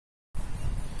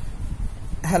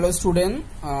Hello student,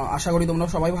 আশা করি তোমরা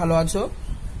সবাই ভালো আছো।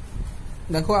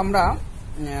 দেখো, আমরা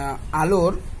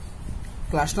আলোর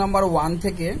ক্লাস নাম্বার 1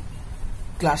 থেকে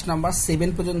ক্লাস নাম্বার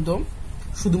 7 পর্যন্ত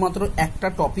শুধুমাত্র একটা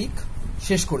টপিক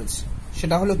শেষ করেছি,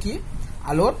 সেটা হলো কি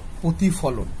আলোর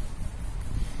প্রতিফলন।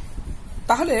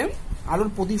 তাহলে আলোর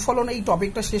প্রতিফলন এই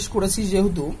টপিকটা শেষ করেছি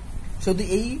যেহেতু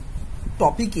এই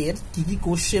টপিকের কি কি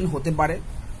কোশ্চেন হতে পারে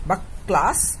বা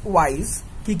ক্লাস ওয়াইজ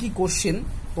কি কি কোশ্চেন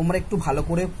তোমরা একটু ভালো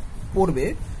করে পড়বে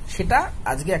সেটা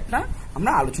আজকে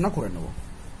আমরা আলোচনা করে নেব।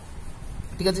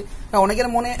 ঠিক আছে, অনেকের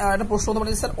মনে একটা প্রশ্ন হতে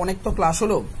পারে, স্যার অনেক তো ক্লাস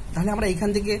হলো, তাহলে আমরা এইখান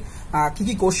থেকে কি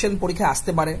কি কোশ্চেন পরীক্ষায়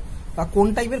আসতে পারে বা কোন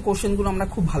টাইপের কোশ্চেনগুলো আমরা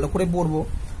খুব ভালো করে পড়বো,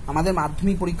 আমাদের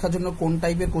মাধ্যমিক পরীক্ষার জন্য কোন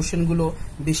টাইপের কোশ্চেনগুলো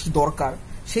বেশি দরকার,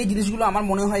 সেই জিনিসগুলো আমার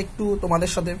মনে হয় একটু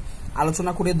তোমাদের সাথে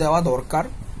আলোচনা করে দেওয়া দরকার।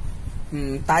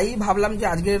 তাই ভাবলাম যে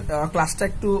আজকের ক্লাসটা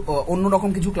একটু অন্যরকম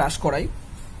কিছু ক্লাস করাই।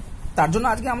 তার জন্য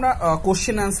আজকে আমরা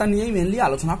কোশ্চেন অ্যান্সার নিয়েই মেনলি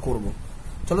আলোচনা করব।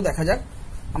 চলো দেখা যাক,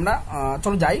 আমরা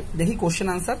চলো যাই দেখি কোশ্চেন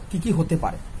অ্যান্সার কি কি হতে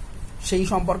পারে সেই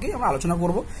সম্পর্কে আমরা আলোচনা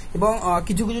করব। এবং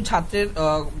কিছু কিছু ছাত্রের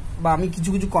বা আমি কিছু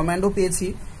কিছু কমেন্টও পেয়েছি,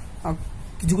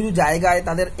 কিছু কিছু জায়গায়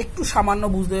তাদের একটু সামান্য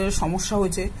বুঝতে সমস্যা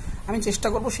হয়েছে। আমি চেষ্টা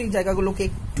করব সেই জায়গাগুলোকে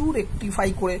একটু রেকটিফাই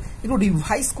করে একটু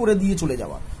রিভাইজ করে দিয়ে চলে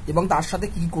যাওয়া, এবং তার সাথে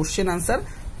কি কোশ্চেন অ্যান্সার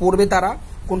পড়বে তারা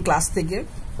কোন ক্লাস থেকে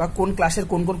বা কোন ক্লাসের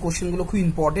কোন কোন কোশ্চেনগুলো খুব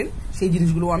ইম্পর্টেন্ট সেই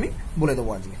জিনিসগুলো আমি বলে দেবো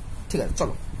আজকে। ঠিক আছে,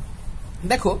 চলো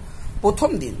দেখো,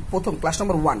 প্রথম class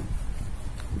number 1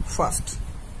 first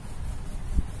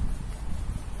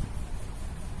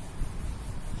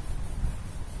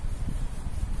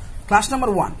class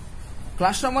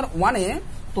number 1-এ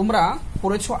তোমরা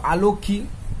পড়েছো আলো কি,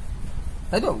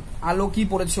 তাই তো? আলো কি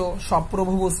পড়েছো, সপ্রভ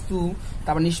বস্তু,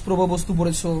 তারপর নিষ্প্রভ বস্তু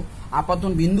পড়েছো,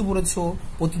 আপাতন বিন্দু পড়েছো,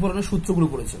 প্রতিফলনের সূত্রগুলো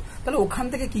পড়েছো। তাহলে ওখান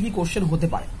থেকে কি কি কোশ্চেন হতে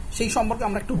পারে সেই সম্পর্কে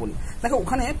আমরা একটু বলি। দেখো,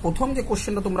 ওখানে প্রথম যে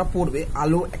কোশ্চেনটা তোমরা পড়বে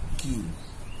আলো কি,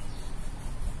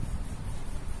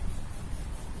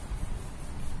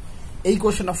 এই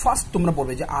কোশ্চেনটা ফার্স্ট তোমরা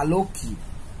পড়বে যে আলো কি।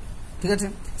 ঠিক আছে,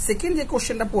 সেকেন্ড যে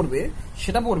কোশ্চেনটা পড়বে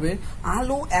সেটা পড়বে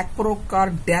আলো এক প্রকার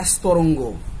ড্যাশ তরঙ্গ।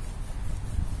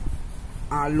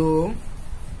 আলো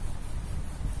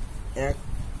এক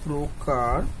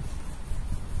প্রকার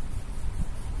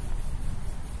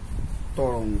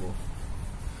তরঙ্গ।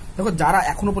 দেখো, যারা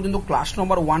এখনো পর্যন্ত ক্লাস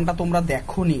নাম্বার 1টা তোমরা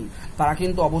দেখোনি তারা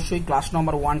কিন্তু অবশ্যই ক্লাস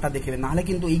নাম্বার 1টা দেখবে, নাহলে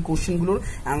কিন্তু এই কোশ্চেনগুলোর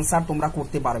অ্যান্সার তোমরা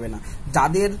করতে পারবে না।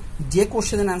 যাদের যে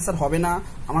কোশ্চেনের অ্যান্সার হবে না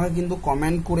আমাকে কিন্তু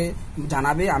কমেন্ট করে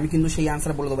জানাবে, আমি কিন্তু সেই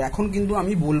অ্যান্সার বলে দেবো। এখন কিন্তু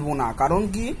আমি বলবো না,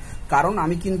 কারণ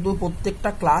আমি কিন্তু প্রত্যেকটা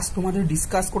ক্লাস তোমাদের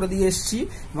ডিসকাস করে দিয়ে এসেছি,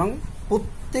 এবং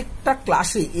প্রত্যেকটা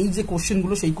ক্লাসে এই যে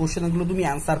কোশ্চেনগুলো সেই কোশ্চেনগুলো তুমি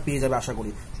অ্যান্সার পেয়ে যাবে আশা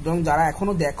করি। সুতরাং যারা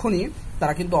এখনো দেখোনি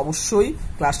তারা কিন্তু অবশ্যই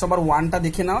ক্লাস নাম্বার 1টা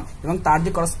দেখে নাও, এবং তার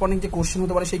যে করসপন্ডিং যে কোশ্চেন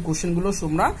হতে পারে সেই কোশ্চেনগুলো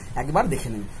তোমরা একবার দেখে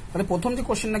নেবে। তাহলে প্রথম যে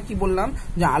কোশ্চেনটা কি বললাম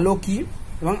যে আলো কি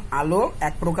এবং আলো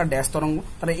এক প্রকার ড্যাশ তরঙ্গ,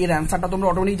 তাহলে এর অ্যান্সারটা তোমরা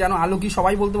অটোমেটিক জানো। আলো কি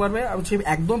সবাই বলতে পারবে,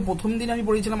 একদম প্রথম দিন আমি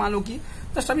পড়েছিলাম আলো কি।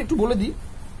 জাস্ট আমি একটু বলে দিই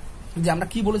যে আমরা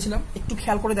কি বলেছিলাম, একটু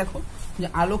খেয়াল করে দেখো যে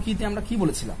আলো কিতে আমরা কি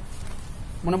বলেছিলাম।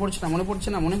 মনে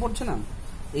পড়ছে না?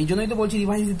 এই জন্যই তো বলছি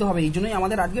রিভাইজ দিতে হবে, এই জন্যই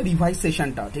আমাদের আজকে রিভাইজ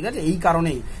সেশনটা। ঠিক আছে, এই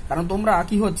কারণেই, কারণ তোমরা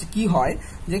কি হয়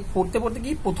যে পড়তে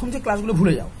কি প্রথম যে ক্লাসগুলো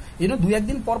ভুলে যাও, এই জন্য 2-1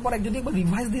 দিন পর যদি একবার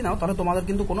রিভাইজ দিয়ে নাও তাহলে তোমাদের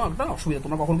কিন্তু কোনো একটা অসুবিধা,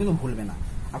 তোমরা কখনো কিন্তু ভুলবে না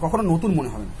আর কখনো নতুন মনে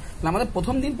হবে না। তাহলে আমাদের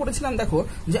প্রথম দিন পড়েছিলাম দেখো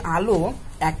যে আলো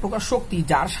এক প্রকার শক্তি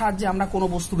যার সাহায্যে আমরা কোনো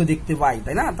বস্তুকে দেখতে পাই,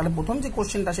 তাই না? তাহলে প্রথম যে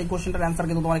কোশ্চেনটা সেই কোশ্চেনটার অ্যান্সার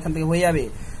কিন্তু তোমার এখান থেকে হয়ে যাবে।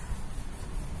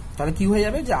 তাহলে কি হয়ে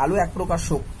যাবে যে আলো এক প্রকার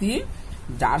শক্তি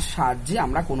যার সাহায্যে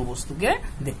আমরা কোনো বস্তুকে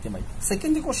দেখতে পাই।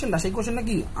 সেকেন্ড যে কোশ্চেনটা সেই কোশ্চেনটা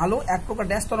কি, আলো এক প্রকার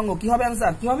ড্যাশ তরঙ্গ। কি হবে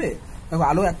অ্যান্সার, কি হবে? দেখো,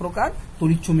 আলো এক প্রকার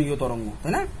তড়িৎচুম্বকীয় তরঙ্গ,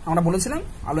 তাই না? আমরা বলেছিলাম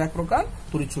আলো এক প্রকার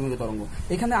তড়িৎচুম্বকীয় তরঙ্গ।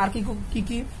 এখানে আর কি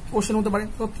কি কোশ্চেন হতে পারে?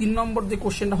 তো 3 নম্বর যে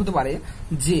কোশ্চেনটা হতে পারে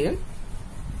যে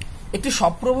একটি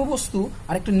সপ্রভ বস্তু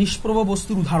আর একটি নিষ্প্রভ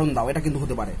বস্তুর উদাহরণ দাও, এটা কিন্তু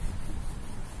হতে পারে।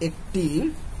 একটি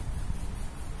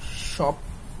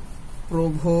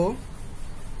সপ্রভ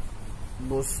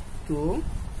বস্তু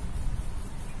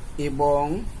এবং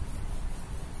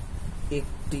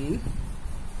একটি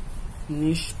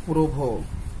নিষ্প্রভ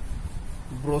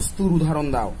বস্তুর উদাহরণ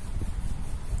দাও।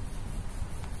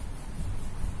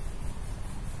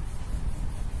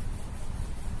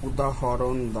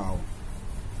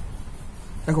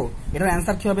 দেখো, এটার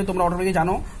অ্যান্সার কি হবে তোমরা অটোমেটিক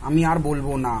জানো, আমি আর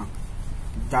বলবো না।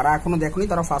 যারা এখনো দেখোনি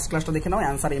তারা ফার্স্ট ক্লাসটা দেখে নাও,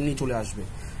 অ্যান্সার এমনি চলে আসবে।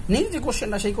 নেক্সট যে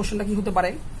কোশ্চেনটা সেই কোশ্চেনটা কি হতে পারে,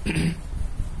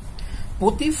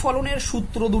 প্রতিফলনের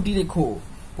সূত্র দুটি লেখো।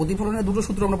 প্রতিফলনের দুটো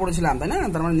সূত্র আমরা পড়েছিলাম, তাই না?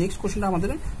 তার মানে নেক্সট কোশ্চেনটা আমাদের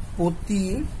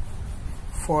প্রতিফলনের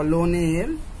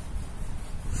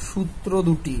সূত্র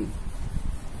দুটি।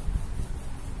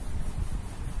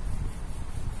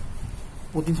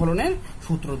 প্রতিফলনের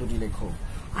সূত্র দুটি লেখো।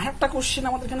 আরেকটা কোশ্চেন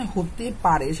আমাদের এখানে হতে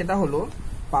পারে, সেটা হলো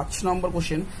 5 নম্বর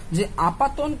কোশ্চেন, যে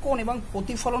আপাতন কোণ এবং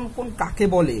প্রতিফলন কোণ কাকে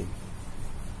বলে?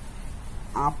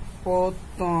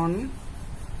 আপতন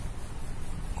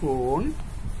কোণ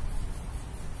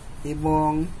এবং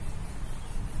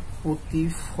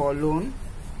প্রতিফলন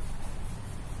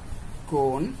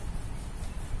কোণ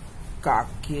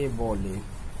কাকে বলে?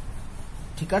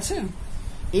 ঠিক আছে,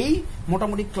 এই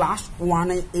মোটামুটি ক্লাস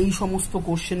 1-এ এই সমস্ত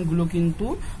কোশ্চেনগুলো কিন্তু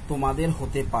তোমাদের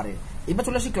হতে পারে। এবার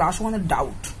চলে আসি ক্লাস 1-এর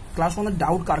ডাউট। ক্লাস 1-এর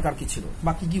ডাউট কার কার কি ছিল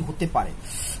বা কি কি হতে পারে?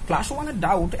 ক্লাস 1-এর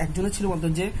ডাউট একজনের ছিল বলতো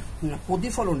যে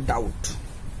প্রতিফলন ডাউট,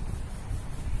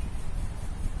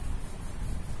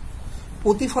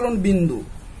 প্রতিফলন বিন্দু,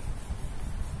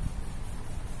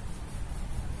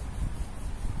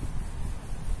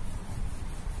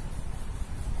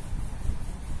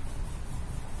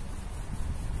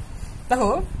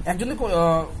 দেখো একজনের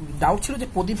ডাউট ছিল যে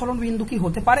প্রতিফলন বিন্দু কি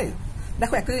হতে পারে।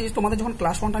 দেখো একটা জিনিস তোমাদের যখন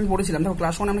ক্লাস 1টা আমি পড়েছিলাম, দেখো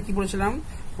ক্লাস 1 আমরা কি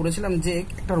পড়েছিলাম যে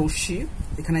একটা রশ্মি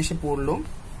এখানে এসে পড়লো,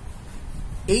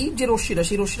 এই যে রশ্মিটা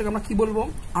সেই রশ্মিটাকে আমরা কি বলবো?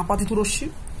 আপাতিত রশ্মি।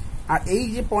 আর এই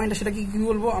যে পয়েন্টটা সেটা কি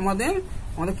বলবো? আমাদের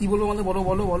কি বলবো? আমাদের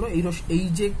বলো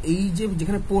এই যে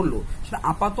যেখানে পড়লো সেটা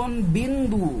আপাতন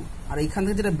বিন্দু, আর এইখান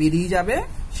থেকে যেটা বেরিয়ে যাবে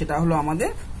সেটা হলো আমাদের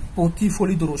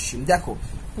প্রতিফলিত রশ্মি। দেখো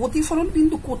প্রতিফলন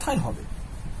বিন্দু কোথায় হবে?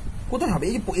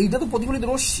 এইটা তো প্রতিফলিত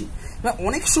রশ্মি।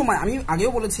 অনেক সময় আমি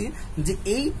আগেও বলেছি যে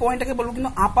এই পয়েন্টটাকে বলবো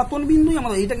কিন্তু আপাতন বিন্দুই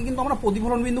আমাদের, এইটাকে কিন্তু আমরা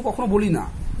প্রতিফলন বিন্দু কখনো বলি না,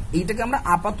 এইটাকে আমরা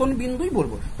আপাতন বিন্দুই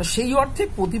বলবো। তো সেই অর্থে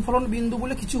প্রতিফলন বিন্দু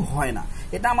বলে কিছু হয় না,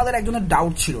 এটা আমাদের একজনের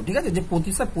ডাউট ছিল। ঠিক আছে, যে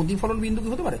প্রতিফলন বিন্দু কি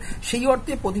হতে পারে, সেই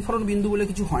অর্থে প্রতিফলন বিন্দু বলে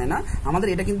কিছু হয় না আমাদের,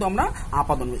 এটা কিন্তু আমরা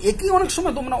আপাতন। একই অনেক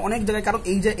সময় তোমরা অনেক জায়গায়, কারণ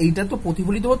এইটা তো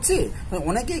প্রতিফলিত হচ্ছে,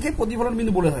 অনেকে একে প্রতিফলন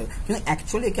বিন্দু বলে হয়, কিন্তু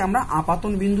অ্যাকচুয়ালি একে আমরা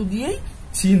আপাতন বিন্দু দিয়েই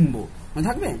চিনবো,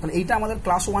 থাকবে। তাহলে এইটা আমাদের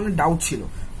ক্লাস 1-এর ডাউট ছিল।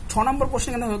 6 নম্বর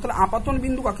কোশ্চেন কেন? তাহলে আপাতন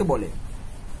বিন্দু কাকে বলে?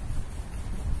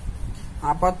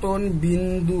 আপাতন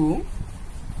বিন্দু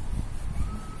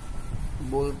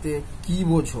বলতে কি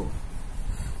বোঝো?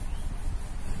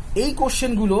 এই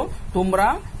কোশ্চেনগুলো তোমরা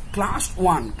ক্লাস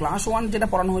 1 যেটা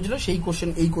পড়ানো হয়েছিল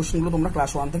এই কোশ্চেনগুলো তোমরা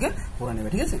ক্লাস 1 থেকে পড়ে নেবে।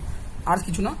 ঠিক আছে, আর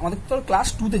কিছু না। আমাদের তো ক্লাস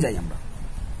 2-তে যাই আমরা।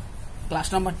 ক্লাস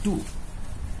নাম্বার 2,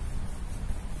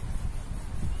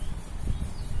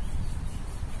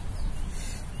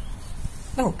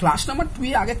 দেখো ক্লাস নাম্বার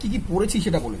 2-এ আগে কি কি পড়েছি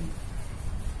সেটা বলে নিই।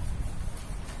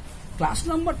 ক্লাস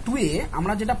নাম্বার 2-এ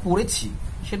আমরা যেটা পড়েছি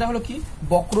সেটা হলো কি,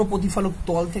 বক্র প্রতিফলক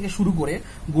তল থেকে শুরু করে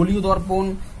গলীয় দর্পণ,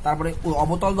 তারপরে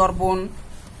অবতল দর্পণ,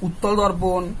 উত্তল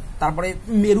দর্পণ, তারপরে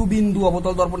মেরুবিন্দু,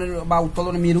 অবতল দর্পণের বা উত্তল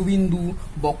দর্পণের মেরুবিন্দু,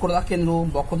 বক্রতা কেন্দ্র,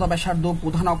 বক্রতা ব্যাসার্ধ,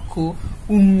 প্রধান অক্ষ,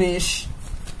 উন্মেষ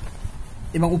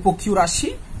এবং উপক্ষীয় রাশি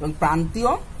এবং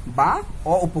প্রান্তীয় বা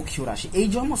অপক্ষীয় রাশি, এই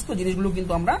সমস্ত জিনিসগুলো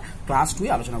কিন্তু আমরা ক্লাস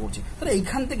 2-এ আলোচনা করছি। তাহলে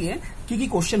এইখান থেকে কি কি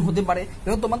কোশ্চেন হতে পারে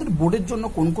এবং তোমাদের বোর্ডের জন্য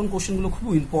কোন কোন কোশ্চেনগুলো খুব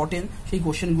ইম্পর্টেন্ট, সেই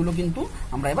কোশ্চেনগুলো কিন্তু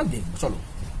আমরা এবার দেখব। চলো,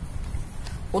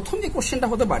 প্রথম যে কোশ্চেনটা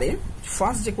হতে পারে,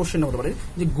 ফার্স্ট যে কোশ্চেনটা হতে পারে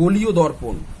যে গলীয়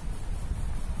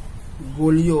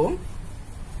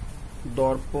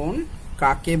দর্পণ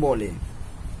কাকে বলে?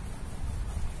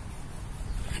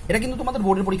 এটা কিন্তু তোমাদের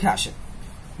বোর্ডের পরীক্ষায় আসে।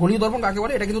 গলীয় দর্পণ কাকে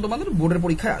বলে এটা কিন্তু তোমাদের বোর্ডের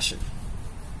পরীক্ষায় আসে।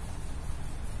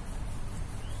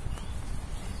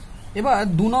 এবার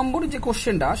 2 নম্বর যে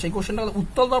কোশ্চেনটা, সেই কোশ্চেনটা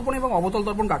উত্তল দর্পণ এবং অবতল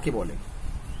দর্পণ কাকে বলে?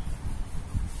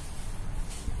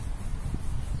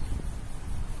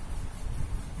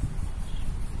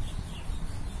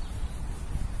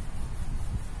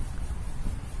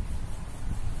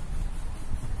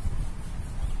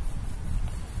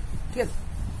 ঠিক আছে,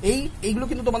 এইগুলো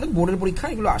কিন্তু তোমাদের বোর্ডের পরীক্ষা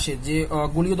এগুলো আসে, যে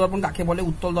গলীয় দর্পণ কাকে বলে,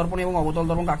 উত্তল দর্পণ এবং অবতল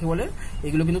দর্পণ কাকে বলে,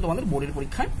 এগুলো কিন্তু তোমাদের বোর্ডের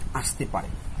পরীক্ষায় আসতে পারে।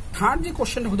 থার্ড যে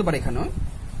কোশ্চেনটা হতে পারে এখানে,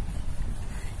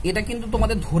 এটা কিন্তু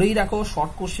তোমাদের ধরেই রাখো,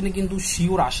 শর্ট কোশ্চেনে কিন্তু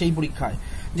শিওর আসেই পরীক্ষায়,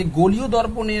 যে গলীয়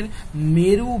দর্পণের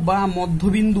মেরু বা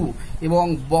মধ্যবিন্দু এবং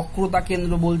বক্রতা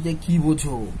কেন্দ্র বলতে কি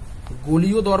বোঝো?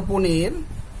 গলীয় দর্পণের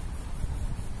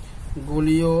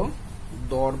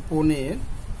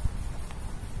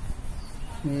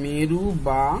মেরু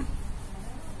বা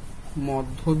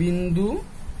মধ্যবিন্দু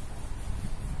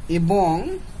এবং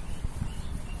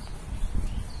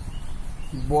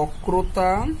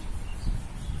বক্রতা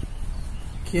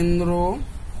কেন্দ্র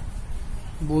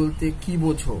বলতে কি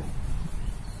বোঝো?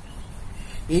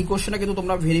 এই কোশ্চেনটা কিন্তু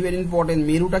তোমরা ভেরি ভেরি ইম্পর্টেন্ট,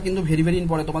 মেরুটা কিন্তু ভেরি ভেরি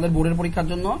ইম্পর্টেন্ট তোমাদের বোর্ডের পরীক্ষার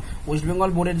জন্য। ওয়েস্ট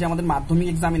বেঙ্গল বোর্ডের যে আমাদের মাধ্যমিক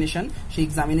এক্সামিনেশন, সেই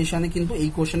এক্সামিনেশনে কিন্তু এই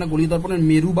কোশ্চেনটা গলীয় দর্পণের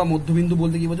মেরু বা মধ্যবিন্দু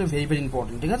বলতে কি বোঝো ভেরি ভেরি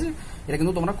ইম্পর্টেন্ট। ঠিক আছে, এটা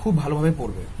কিন্তু তোমরা খুব ভালোভাবে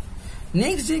পড়বে।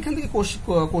 নেক্সট যে এখান থেকে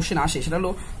কোশ্চেন আসে সেটা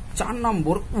হলো 4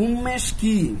 নম্বর, উন্মেষ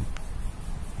কি?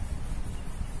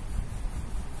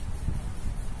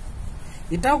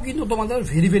 এটাও কিন্তু তোমাদের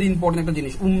ভেরি ভেরি ইম্পর্টেন্ট একটা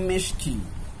জিনিস, উন্মেষ কি?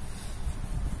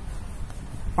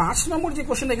 5 নম্বর যে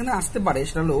কোশ্চেনটা এখানে আসতে পারে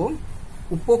সেটা হলো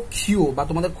উপক্ষীয় বা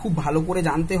তোমাদের খুব ভালো করে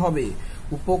জানতে হবে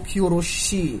উপক্ষীয়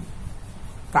রশ্মি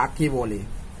কাকে বলে।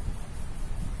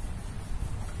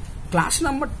 ক্লাস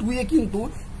নাম্বার 2 এ কিন্তু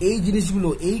এই জিনিসগুলো,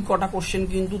 এই কটা কোশ্চেন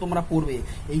কিন্তু তোমরা পড়বে।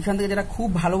 এইখান থেকে যেটা খুব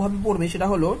ভালোভাবে পড়বে সেটা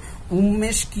হলো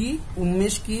উন্মেষ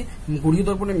কি, গড়ীয়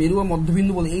দর্পণের মেরু ও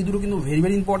মধ্যবিন্দু বলে, এই দুটো কিন্তু ভেরি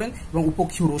ভেরি ইম্পর্টেন্ট, এবং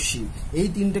উপক্ষীয় রশ্মি, এই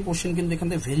তিনটে কোশ্চেন কিন্তু এখান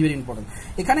থেকে ভেরি ভেরি ইম্পর্টেন্ট।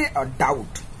 এখানে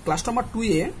ডাউট, ক্লাস নাম্বার 2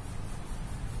 এ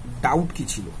ডাউট কি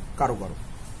ছিল, কারো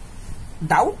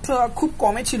ডাউট খুব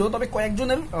কমে ছিল, তবে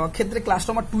কয়েকজনের ক্ষেত্রে ক্লাস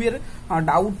নাম্বার 2 এর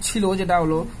ডাউট ছিল, যেটা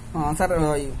হলো স্যার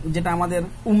যেটা আমাদের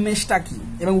উন্মেষটা কি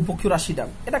এবং উপক্ষীয় রাশিটা,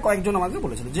 এটা কয়েকজন আমাকে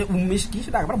বলেছিল যে উন্মেষ কি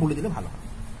সেটা একবার বলে দিলে ভালো হয়।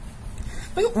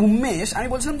 তবে উন্মেষ আমি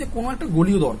বলছিলাম যে কোনো একটা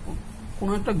গলীয় দর্পণ,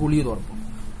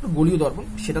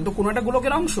 সেটা তো কোনো একটা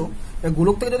গোলকের অংশ।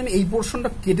 গোলক থেকে যদি আমি এই পোর্শনটা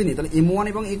কেটে নিই তাহলে M1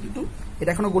 এবং M2, এটা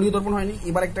এখনো গলীয় দর্পণ হয়নি,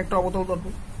 এবার একটা অবতল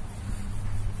দর্পণ।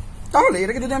 তাহলে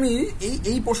এটাকে যদি আমি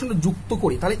এই পোর্শনটা যুক্ত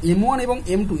করি তাহলে M1 এবং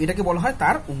M2 এটাকে বলা হয়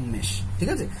তার উন্মেষ, ঠিক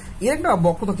আছে। এর একটা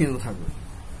বক্রতা কেন্দ্র থাকবে,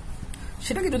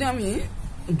 সেটাকে যদি আমি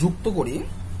যুক্ত করি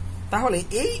তাহলে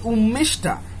এই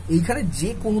উন্মেষটা এইখানে যে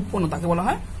কোণ উৎপন্ন তাকে বলা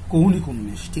হয় কৌণিক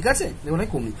উন্মেষ, ঠিক আছে, বলা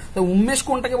হয় কৌণিক। তো উন্মেষ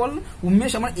কোনটাকে বল?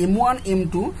 উন্মেষ আমার M1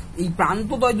 M2 এই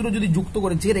প্রান্তদ্বয় দুটো যদি যুক্ত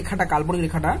করে যে রেখাটা, কাল্পনিক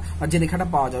রেখাটা বা যে রেখাটা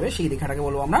পাওয়া যাবে সেই রেখাটাকে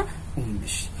বলবো আমরা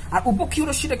উন্মেষ। আর উপক্ষীয়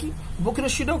রশ্মিটা কি? উপক্ষীয়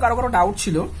রশ্মিটাও কারো ডাউট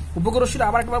ছিল। উপক্ষীয় রশ্মিটা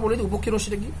আবার একবার বলে দিই, উপক্ষীয়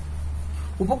রশ্মিটা কি?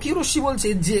 উপক্ষীয় রশ্মি বলছে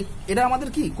যে এটা আমাদের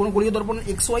কি কোন গলীয় দর্পণের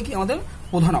XY কি আমাদের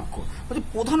প্রধান অক্ষ, বলছে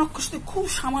প্রধান অক্ষের সাথে খুব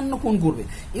সামান্য কোণ করবে,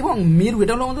 এবং মেরু,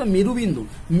 এটা হলো আমাদের মেরুবিন্দু,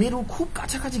 মেরু খুব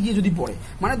কাছাকাছি গিয়ে যদি পড়ে,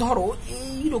 মানে ধরো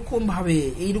এইরকম ভাবে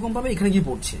এখানে গিয়ে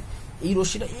পড়ছে, এই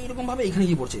রশ্মিটা এইরকম ভাবে এখানে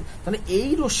গিয়ে পড়ছে, তাহলে এই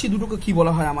রশ্মি দুটোকে কি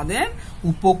বলা হয় আমাদের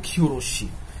উপক্ষীয় রশ্মি।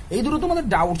 এই দুটো তোমাদের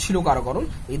ডাউট ছিল কারণ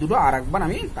এই দুটো আর একবার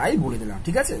আমি তাই বলে দিলাম,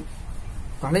 ঠিক আছে।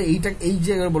 তাহলে এই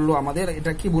যে বললো আমাদের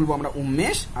এটা কি বলবো আমরা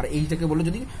উন্মেষ, আর এইটাকে বললো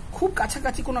যদি খুব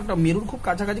কাছাকাছি কোনো একটা মেরুর খুব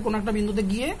কাছাকাছি কোনো একটা বিন্দুতে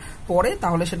গিয়ে পড়ে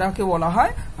তাহলে সেটাকে বলা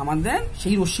হয় আমাদের,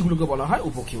 সেই রশ্মিগুলোকে বলা হয়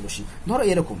উপক্ষীয় রশ্মি। ধরো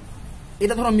এরকম,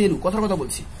 এটা ধরো মেরু, কথার কথা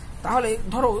বলছি, তাহলে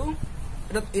ধরো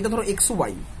এটা ধরো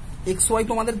XY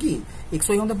তোমাদের কি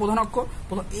XY আমাদের প্রধান অক্ষ,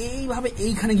 এইভাবে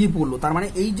এইখানে গিয়ে পড়লো, তার মানে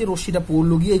এই যে রশ্মিটা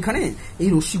পড়লো গিয়ে এইখানে, এই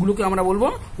রশ্মিগুলোকে আমরা বলবো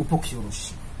উপক্ষীয়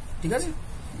রশ্মি, ঠিক আছে।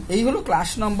 এই হলো ক্লাস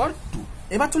নাম্বার 2।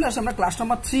 এবার চলে আসি আমরা ক্লাস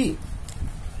নাম্বার 3।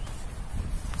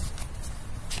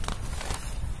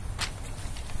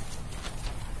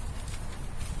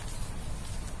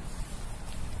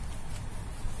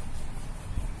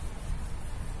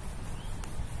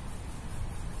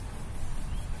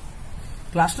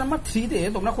 ক্লাস নাম্বার 3-তে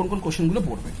তোমরা কোন কোন কোশ্চেনগুলো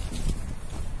পড়বে?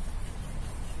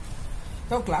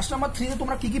 তো ক্লাস নাম্বার 3-তে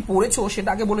তোমরা কি কি পড়েছো সেটা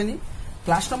আগে বলে নি।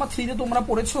 ক্লাস নাম্বার 3-তে তোমরা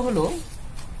পড়েছো হলো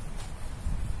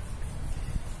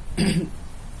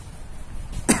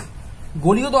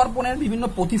গলীয় দর্পণের বিভিন্ন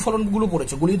প্রতিফলনগুলো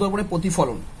পড়েছো, গলীয় দর্পণের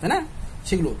প্রতিফলন, তাই না,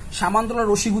 সেগুলো সামান্তরাল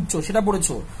রশ্মিগুচ্ছ সেটা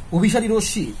পড়েছো, অভিসারী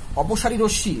রশ্মি, অপসারী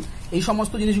রশ্মি, এই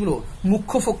সমস্ত জিনিসগুলো,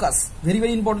 মুখ্য ফোকাস ভেরি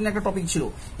ভেরি ইম্পর্টেন্ট একটা টপিক ছিল,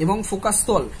 এবং ফোকাস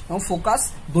তল এবং ফোকাস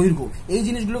দৈর্ঘ্য, এই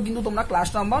জিনিসগুলো কিন্তু তোমরা ক্লাস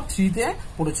নাম্বার 3-তে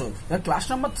পড়েছো। এবার ক্লাস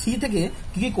নাম্বার 3 থেকে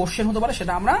কি কি কোশ্চেন হতে পারে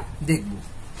সেটা আমরা দেখব।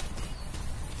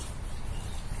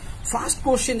 ফার্স্ট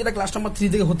কোশ্চেন যেটা ক্লাস নাম্বার 3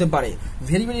 থেকে হতে পারে,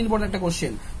 ভেরি ভেরি ইম্পর্টেন্ট একটা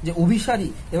কোশ্চেন, যে অভিসারী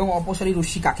এবং অপসারী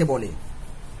রশ্মি কাকে বলে?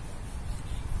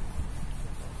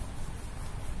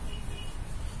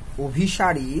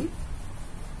 অভিসারী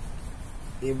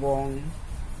এবং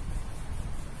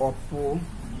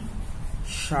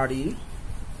অপসারী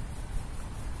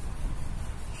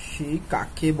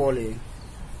কাকে বলে?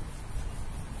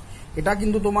 এটা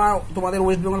কিন্তু তোমাদের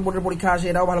ওয়েস্ট বেঙ্গল বোর্ডের পরীক্ষা আসে,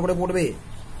 এটাও ভালো করে পড়বে,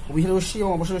 অভিসারী রশ্মি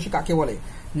এবং অপসারী রশ্মি কাকে বলে।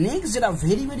 নেক্সট যেটা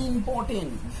ভেরি ভেরি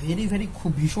ইম্পর্টেন্ট,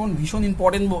 খুব ভীষণ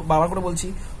ইম্পর্টেন্ট, বারবার করে বলছি,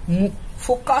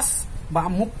 ফোকাস বা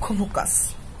মুখ্য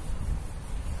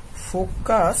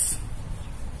ফোকাস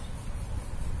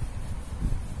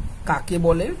কাকে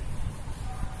বলে?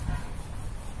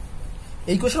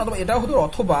 এই কোশ্চেন অথবা এটাও হতো,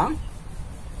 অথবা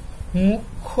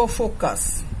মুখ্য ফোকাস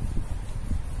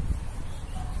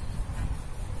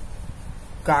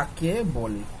কাকে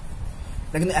বলে,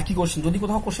 এটা কিন্তু একই কোশ্চেন। যদি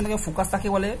কোথাও কোশ্চেন থাকে ফোকাস কাকে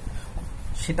বলে,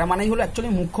 সেটা মানেই হলো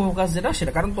অ্যাকচুয়ালি মুখ্য ফোকাস যেটা,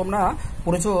 সেটা কারণ তোমরা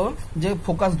পড়েছো যে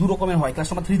ফোকাস দু রকমের হয়, ক্লাস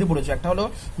নাম্বার 3-তে পড়েছো, একটা হলো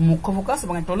মুখ্য ফোকাস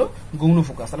এবং একটা হলো গৌণ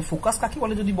ফোকাস। তাহলে ফোকাস কাকে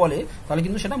বলে যদি বলে তাহলে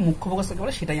কিন্তু সেটা মুখ্য ফোকাস কাকে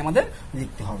বলে সেটাই আমাদের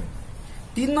লিখতে হবে।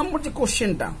 3 নম্বর যে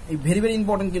কোশ্চেনটা, এই ভেরি ভেরি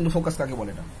ইম্পর্টেন্ট কিন্তু, ফোকাস কাকে বলে,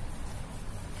 এটা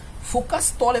ফোকাস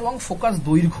তল এবং ফোকাস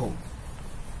দৈর্ঘ্য,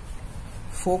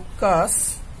 ফোকাস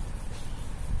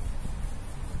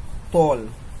তল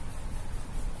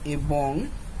এবং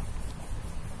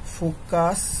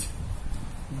ফোকাস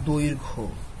দৈর্ঘ্য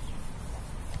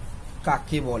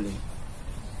কাকে বলে,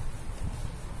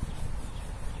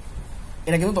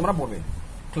 এটা কিন্তু তোমরা পড়বে।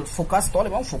 ফোকাস তল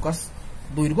এবং ফোকাস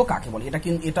দৈর্ঘ্য কাকে বলে।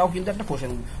 এটাও কিন্তু একটা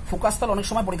কোশ্চেন। ফোকাস তল অনেক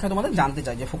সময় পরীক্ষায় তোমাদের জানতে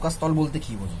চায় যে ফোকাস তল বলতে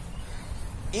কি বোঝো।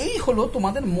 এই হলো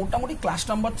তোমাদের মোটামুটি ক্লাস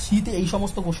নাম্বার 3-তে এই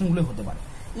সমস্ত কোশ্চেনগুলো হতে পারে।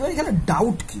 এবার এখানে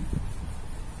ডাউট কি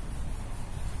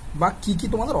বা কি কি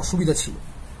তোমাদের অসুবিধা ছিল?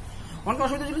 অনেক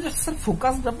অসুবিধা ছিল যে স্যার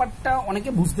ফোকাস ব্যাপারটা অনেকে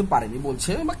বুঝতে পারেনি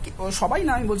বলছে, বা সবাই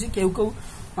না, আমি বলছি কেউ কেউ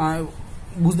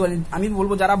বুঝতে পারেনি। আমি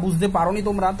বলবো যারা বুঝতে পারোনি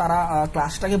তোমরা তারা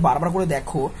ক্লাসটাকে বারবার করে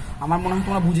দেখো, আমার মনে হয়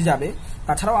তোমরা বুঝে যাবে।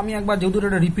 তাছাড়াও আমি একবার যেহেতু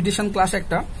এটা রিপিটেশন ক্লাস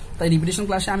একটা, তাই রিপিটেশন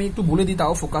ক্লাসে আমি একটু বলে দিই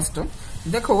তাও ফোকাসটা।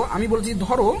 দেখো আমি বলছি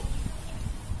ধরো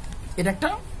এটা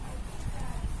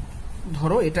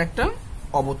একটা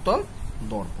অবতল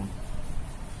দর্পণ,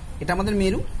 এটা আমাদের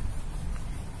মেরু,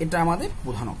 এটা আমাদের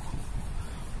প্রধান অক্ষ।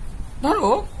 ধরো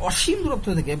অসীম দূরত্ব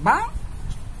থেকে বা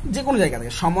যে কোনো জায়গা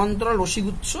থেকে সমান্তরাল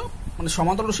রশ্মিগুচ্ছ, মানে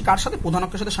সমান্তরাল রশ্মি কার সাথে? প্রধান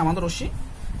অক্ষের সাথে সমান্তরাল রশ্মি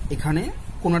এখানে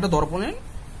কোনো একটা দর্পণের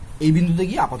এই বিন্দুতে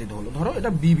গিয়ে আপতিত হলো। ধরো এটা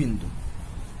বি বিন্দু।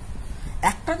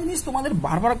 একটা জিনিস তোমাদের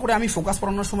বারবার করে আমি ফোকাস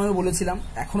পড়ানোর সময় বলেছিলাম,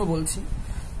 এখনো বলছি,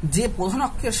 যে প্রধান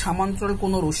অক্ষের সমান্তরাল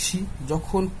কোনো রশ্মি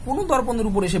যখন কোনো দর্পণের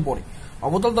উপর এসে পড়ে,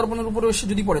 অবতল দর্পণের উপরে এসে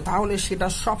যদি পড়ে, তাহলে সেটা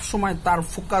সব সময় তার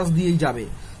ফোকাস দিয়েই যাবে,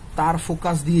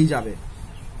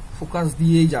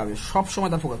 সব সময়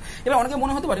তার ফোকাস। এবার অনেকে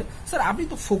মনে হতে পারে স্যার আপনি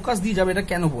তো ফোকাস দিয়ে যাবে এটা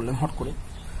কেন বললেন হট করে?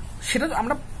 সেটা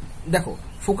আমরা দেখো,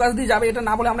 ফোকাস দিয়ে যাবে এটা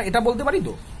না বলে আমরা এটা বলতে পারি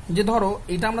তো, যে ধরো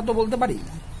এটা আমরা তো বলতে পারি,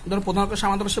 ধরো প্রধান অক্ষের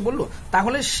সমান্তরাল সে বললো,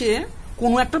 তাহলে সে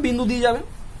কোনো একটা বিন্দু দিয়ে যাবে,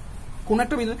 কোনো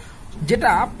একটা বিন্দু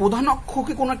যেটা প্রধান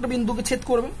অক্ষকে কোনো একটা বিন্দুকে ছেদ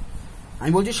করবে।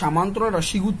 আমি বলছি সমান্তরাল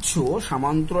রশ্মিগুচ্ছ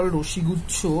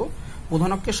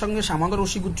প্রধান অক্ষের সঙ্গে সমান্তরাল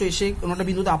রশ্মিগুচ্ছ এসে কোনো একটা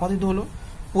বিন্দুতে আপাতিত হলো,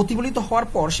 প্রতিফলিত হওয়ার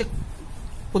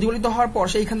পর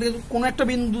সে এইখান থেকে কোনো একটা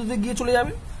বিন্দুতে গিয়ে চলে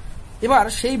যাবে। এবার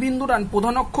সেই বিন্দুটা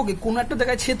প্রধান অক্ষকে কোনো একটা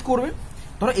জায়গায় ছেদ করবে।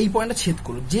 ধরো এই পয়েন্টে ছেদ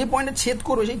করলো, যে পয়েন্টে ছেদ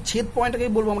করবে সেই ছেদ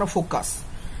পয়েন্টটাকেই বলবো আমরা ফোকাস।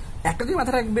 একটা দিন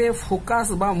মাথায় রাখবে, ফোকাস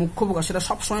বা মুখ্য ফোকাস সেটা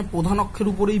সবসময় প্রধান অক্ষের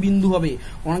উপরেই বিন্দু হবে।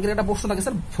 অনেকের একটা প্রশ্ন থাকে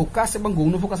স্যার ফোকাস এবং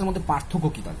গৌণ ফোকাসের মধ্যে পার্থক্য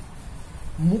কি? তাহলে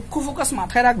মুখ্য ফোকাস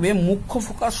মাথায় রাখবে, মুখ্য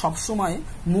ফোকাস সবসময়,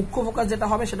 মুখ্য ফোকাস যেটা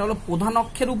হবে সেটা হলো প্রধান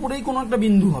অক্ষের উপরেই কোনো একটা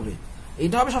বিন্দু হবে,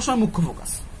 এটা হবে সবসময় মুখ্য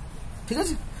ফোকাস, ঠিক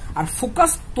আছে? আর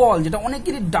ফোকাস তল, যেটা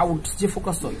অনেকেরই ডাউট যে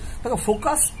ফোকাস তল, দেখো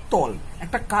ফোকাস তল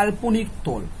একটা কাল্পনিক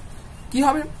তল। কি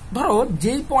হবে? ধরো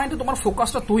যেই পয়েন্টে তোমার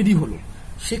ফোকাসটা তৈরি হলো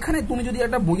সেখানে তুমি যদি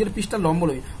একটা বইয়ের পৃষ্ঠা লম্ব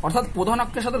লই, অর্থাৎ প্রধান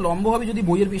অক্ষের সাথে লম্ব হবে যদি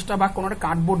বইয়ের পৃষ্ঠা বা কোনো একটা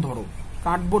কার্ডবোর্ড ধরো,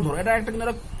 এটা একটা কিন্তু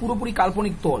একটা পুরোপুরি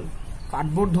কাল্পনিক তল,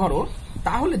 কার্ডবোর্ড ধরো,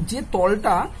 তাহলে যে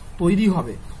তলটা তৈরি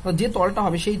হবে, যে তলটা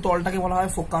হবে সেই তলটাকে বলা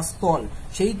হয় ফোকাস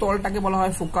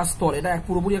তল, এটা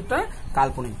পুরোপুরি একটা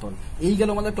কাল্পনিক তল। এই গেল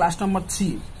আমাদের ক্লাস নাম্বার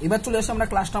 3। এবার চলে আসে আমরা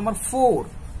ক্লাস নাম্বার 4।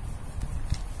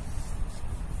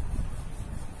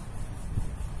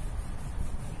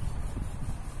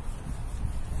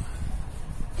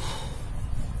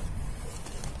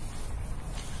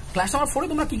 ক্লাস নাম্বার 4-এ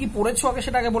তোমরা কি কি পড়েছো আগে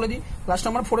সেটা আগে বলে দিই। ক্লাস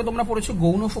নাম্বার 4-এ তোমরা পড়েছো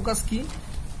গৌণ ফোকাস কি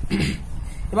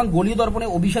এবং গোলীয় দর্পণে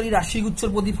অভিসারী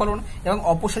রাশিগুচ্ছের প্রতিফলন এবং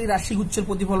অপসারী রাশিগুচ্ছের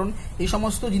প্রতিফলন, এই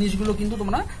সমস্ত জিনিসগুলো কিন্তু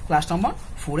তোমরা ক্লাস নাম্বার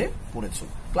 4-এ পড়েছো।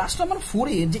 ক্লাস নাম্বার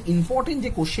 4-এ যে ইম্পর্টেন্ট যে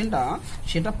কোশ্চেনটা,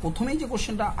 সেটা প্রথমেই যে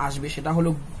কোশ্চেনটা আসবে সেটা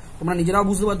হলো, তোমরা নিজেরাও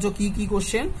বুঝতে পারছো কি কি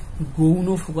কোশ্চেন, গৌণ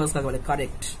ফোকাস কাকে বলে?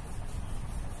 কারেক্ট,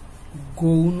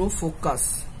 গৌণ ফোকাস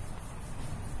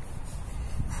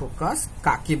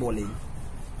কাকে বলে?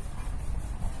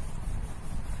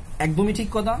 একদমই ঠিক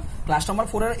কথা। ক্লাস নাম্বার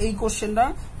 4-এর এই কোশ্চেনটা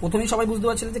প্রথমেই সবাই বুঝতে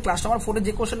পারছিলেন যে ক্লাস নাম্বার 4-এর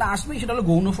যে কোশ্চেনটা আসবে সেটা হলো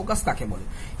গৌণ ফোকাস কাকে বলে।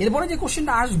 এরপরে যে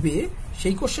কোশ্চেনটা আসবে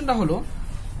সেই কোশ্চেনটা হলো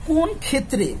কোন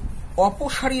ক্ষেত্রে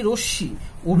অপসারী রশ্মি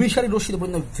অভিসারী রশ্মিতে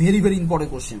পরিণত, ভেরি ভেরি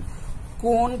ইম্পর্টেন্ট কোশ্চেন।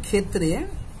 কোন ক্ষেত্রে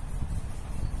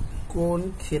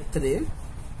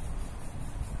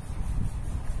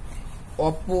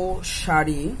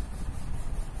অপসারী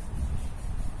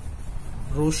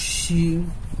রশ্মি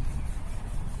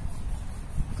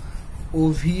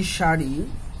অভিসারী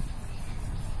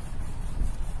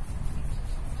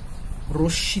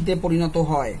রশ্মিতে পরিণত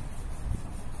হয়?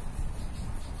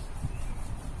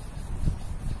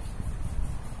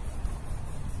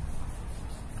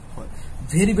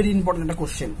 ভেরি ভেরি ইম্পর্টেন্ট একটা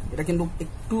কোশ্চেন। এটা কিন্তু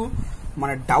একটু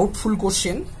মানে ডাউটফুল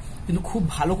কোশ্চেন, কিন্তু খুব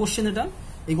ভালো কোশ্চেন এটা।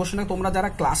 এই কোশ্চেনটা তোমরা যারা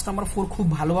ক্লাস নাম্বার 4 খুব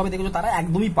ভালোভাবে দেখেছো তারা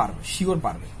একদমই পারবে, শিওর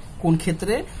পারবে। কোন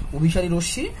ক্ষেত্রে অভিসারী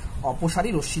রশ্মি অপসারী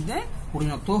রশ্মিতে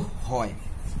পরিণত হয়,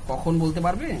 কখন বলতে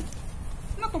পারবে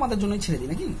না? তোমাদের জন্যই ছেড়ে দিই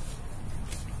নাকি?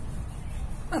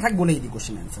 না থাক, বলেই দিই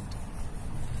কোশ্চেন অ্যান্সারটা।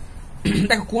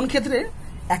 দেখো কোন ক্ষেত্রে,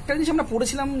 একটা জিনিস আমরা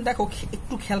পড়েছিলাম, দেখো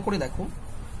একটু খেয়াল করে দেখো,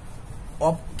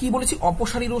 কি বলেছি?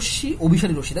 অপসারী রশ্মি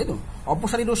অভিসারী রশ্মি, তাই তো?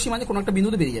 অপসারী রশ্মি মানে কোনো একটা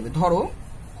বিন্দুতে বেরিয়ে যাবে। ধরো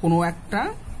কোনো একটা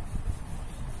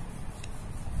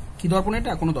কি দর্পণ,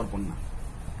 এটা কোনো দর্পণ না,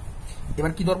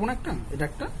 এবার কি দর্পণ একটা, এটা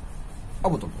একটা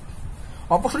অবতল।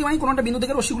 অপসারী মানে কোনো একটা বিন্দু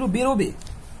থেকে রশ্মিগুলো বেরোবে,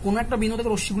 কোনো একটা বিন্দু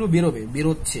থেকে রশ্মিগুলো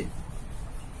বেরোচ্ছে,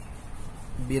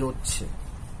 বেরোচ্ছে,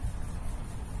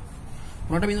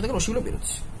 কোনো একটা বিন্দু থেকে রশ্মিগুলো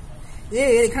বেরোচ্ছে।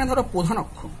 এখানে ধরো প্রধান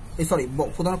অক্ষ, সরি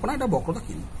প্রধান অক্ষ না, এটা বক্রতা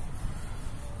কেন্দ্র।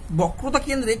 বক্রতা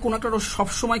কেন্দ্রে কোন একটা রশ্মি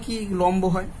সবসময় কি লম্ব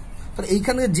হয়, তাহলে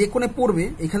এইখানে যে কোণে পড়বে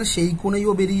এখানে সেই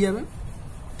কোণেও বেরিয়ে যাবে,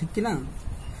 ঠিক কি না?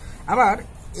 আবার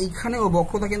এইখানেও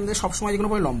বক্রতা কেন্দ্রে সবসময় যে কোনো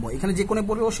পড়ে লম্ব, এখানে যে কোণে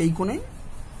পড়বে ও সেই কোণে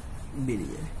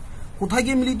বেরিয়ে যাবে। কোথায়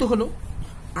গিয়ে মিলিত হলো?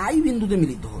 আই বিন্দুতে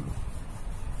মিলিত হলো,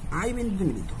 আই বিন্দুতে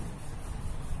মিলিত হলো,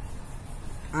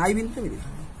 আই বিন্দুতে মিলিত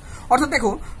হলো। অর্থাৎ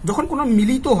দেখো, যখন কোনো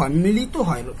মিলিত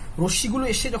হয় রশ্মিগুলো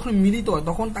এসে যখন মিলিত হয়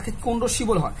তখন তাকে কোন রশ্মি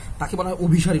বলা হয়? তাকে বলা হয়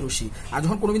অভিসারী রশ্মি। আর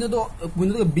যখন কোনো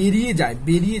বিন্দু থেকে বেরিয়ে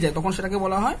যায় তখন সেটাকে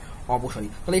বলা হয় অপসারী।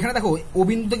 তাহলে এখানে দেখো ও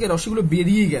বিন্দু থেকে রশ্মিগুলো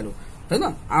বেরিয়ে গেল, তাই না?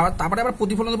 তারপরে আবার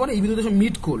প্রতিফলনের পরে এই বিন্দুতে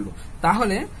মিট করলো,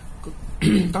 তাহলে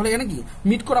এখানে কি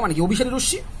মিট করা মানে কি? অভিসারী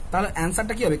রশ্মি। তাহলে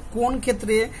অ্যান্সারটা কি হবে? কোন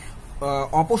ক্ষেত্রে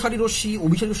অপসারী রশ্মি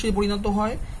অভিসারী রশ্মি পরিণত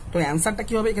হয়? তো অ্যান্সারটা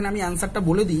কি হবে? এখানে আমি অ্যান্সারটা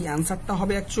বলে দিই। অ্যান্সারটা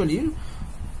হবে অ্যাকচুয়ালি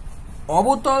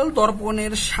অবতল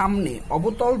দর্পণের সামনে,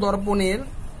 অবতল দর্পণের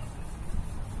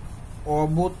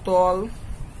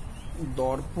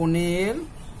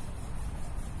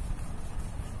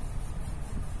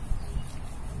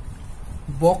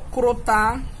বক্রতা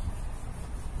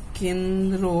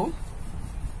কেন্দ্র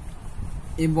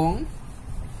এবং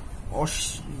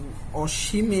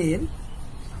অসীমের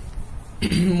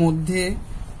মধ্যে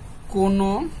কোনো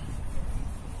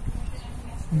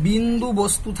বিন্দু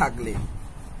বস্তু থাকলে,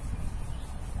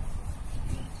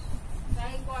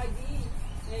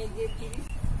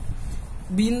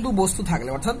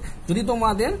 অর্থাৎ যদি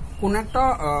তোমাদের কোন একটা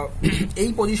এই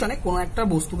পজিশনে কোন একটা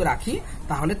বস্তুকে রাখি,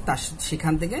 তাহলে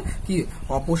সেখান থেকে কি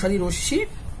অপসারী রশ্মি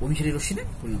অভিসারী রশ্মিতে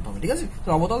পরিণত হবে, ঠিক আছে? তো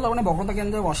অবতল দর্পণে বক্রতা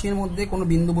কেন্দ্র অসীমের মধ্যে কোনো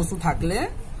বিন্দু বস্তু থাকলে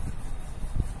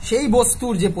সেই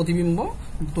বস্তুর যে প্রতিবিম্ব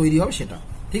তৈরি হবে সেটা,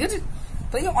 ঠিক আছে?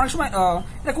 তাই অনেক সময়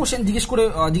এটা কোশ্চেন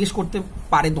জিজ্ঞেস করতে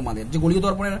পারে তোমাদের, যে গোলীয়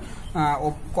দর্পণের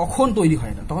কখন তৈরি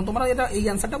হয় এটা, তখন তোমরা এটা এই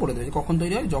অ্যান্সারটা বলে দেবে, কখন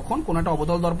তৈরি হয়? যখন কোনো একটা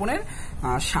অবতল দর্পণের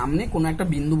সামনে কোনো একটা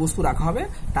বিন্দু বস্তু রাখা হবে,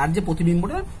 তার যে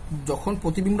প্রতিবিম্বটা, যখন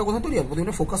প্রতিবিম্বটা কোথায় তৈরি হবে?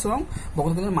 প্রতিবিম্বটা ফোকাস এবং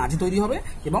বক্রতা কেন্দ্রের মাঝে তৈরি হবে,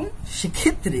 এবং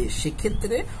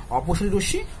সেক্ষেত্রে অপসারী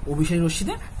রশ্মি অভিসারী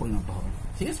রশ্মিতে পরিণত হবে,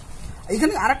 ঠিক আছে?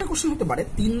 এখানে আর একটা কোশ্চেন হতে পারে,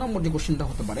 3 নম্বর যে কোশ্চেনটা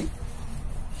হতে পারে,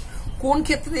 কোন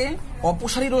ক্ষেত্রে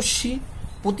অপসারী রশ্মি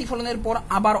প্রতিফলনের পর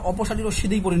আবার অপসারী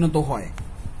রশ্মিতেই পরিণত হয়?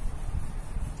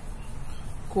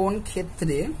 কোন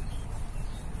ক্ষেত্রে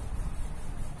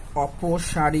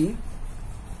অপসারী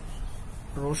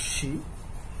রশ্মি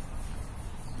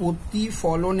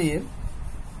প্রতিফলনের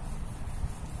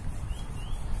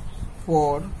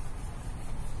পর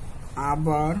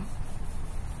আবার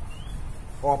অপসারী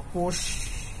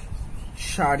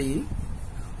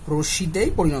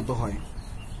রশ্মিতেই পরিণত হয়?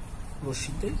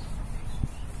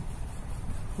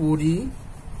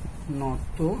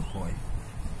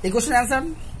 এই কোশ্চেন অ্যান্সার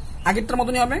আগেরটার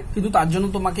মতনই হবে, কিন্তু তার জন্য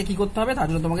তোমাকে কি করতে হবে? তার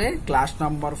জন্য তোমাকে ক্লাস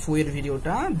নাম্বার 4 এর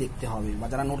ভিডিওটা দেখতে হবে, বা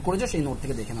যারা নোট করেছো সেই নোট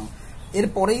থেকে দেখে নাও।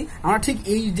 এরপরেই আমরা ঠিক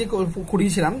এই যে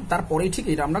করিয়েছিলাম তারপরেই ঠিক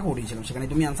এটা আমরা করিয়েছিলাম, সেখানে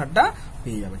তুমি অ্যান্সারটা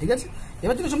পেয়ে যাবে, ঠিক আছে?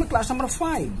 এবার চলে আসবে ক্লাস নাম্বার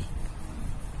 5।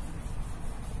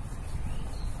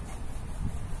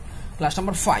 ক্লাস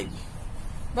নাম্বার 5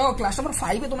 দেখো, ক্লাস নাম্বার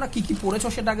 5-এ তোমরা কি কি পড়েছো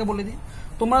সেটা আগে বলে দিই।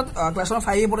 তোমরা ক্লাস নাম্বার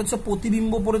 5-এ পড়েছো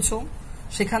প্রতিবিম্ব পড়েছো,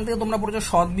 সেখান থেকে তোমরা পড়েছো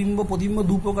সৎবিম্ব। প্রতিবিম্ব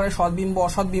দু প্রকারের, সৎবিম্ব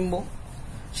অসৎবিম্ব।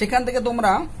 সেখান থেকে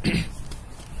তোমরা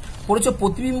পড়েছো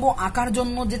প্রতিবিম্ব আঁকার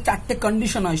জন্য যে 4টে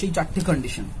কন্ডিশন হয়, সেই 4টে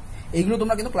কন্ডিশন, এইগুলো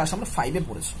তোমরা কিন্তু ক্লাস নাম্বার 5-এ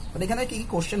পড়েছো। এখানে কি কি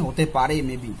কোশ্চেন হতে পারে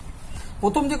মেবি?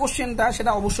 প্রথম যে কোশ্চেনটা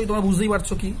সেটা অবশ্যই তোমরা বুঝতেই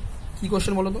পারছো কি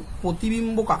কোশ্চেন বলো তো?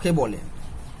 প্রতিবিম্ব কাকে বলে?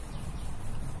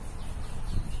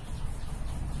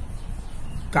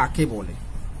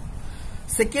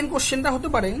 সেকেন্ড কোশ্চেনটা হতে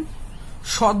পারে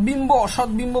সৎবিম্ব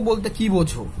অসৎবিম্ব বলতে কি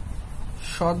বোঝো?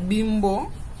 সৎবিম্ব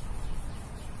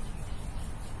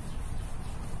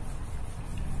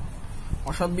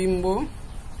অসৎবিম্ব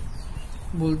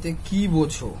বলতে কি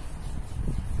বোঝো?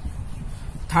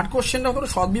 থার্ড কোশ্চেনটা হলো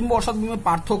সৎবিম্ব অসৎবিম্বের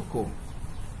পার্থক্য।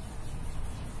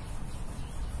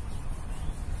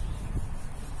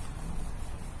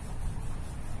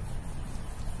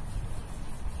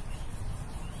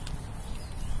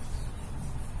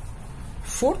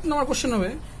 ফোর্থ নম্বর কোশ্চেন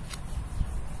হবে,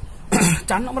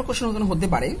 4 নম্বর কোশ্চেন হতে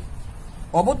পারে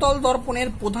অবতল দর্পণের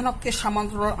প্রধান অক্ষের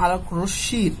সমান্তরাল আলোক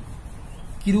রশ্মির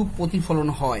কিরূপ প্রতিফলন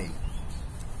হয়?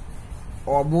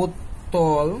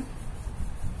 অবতল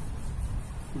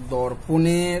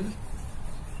দর্পণের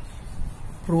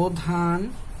প্রধান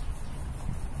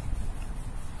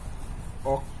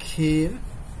অক্ষের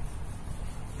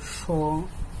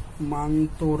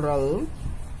সমান্তরাল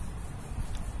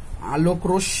আলোক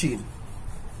রশ্মির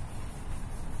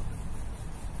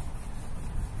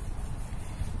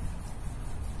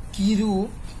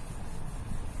কিরূপ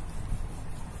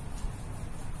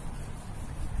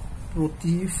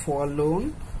প্রতিফলন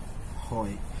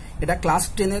হয়। এটা ক্লাস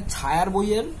 10-এর ছায়ার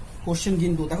বইয়ের কোশ্চেন।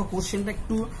 কিন্তু দেখো কোশ্চেনটা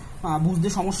একটু বুঝতে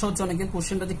সমস্যা হচ্ছে অনেকের।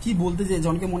 কোশ্চেনটা যে কি বলতে চেয়েছে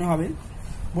অনেকে মনে হবে,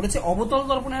 বলেছে অবতল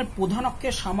দর্পণের প্রধান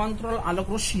অক্ষের সমান্তরাল আলোক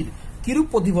রশ্মির কিরূপ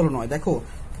প্রতিফলন হয়। দেখো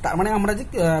তার মানে আমরা যে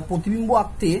প্রতিবিম্ব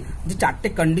আঁকতে যে 4টে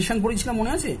কন্ডিশন পড়েছিলাম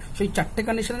মনে আছে, সেই 4টে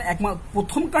কন্ডিশনের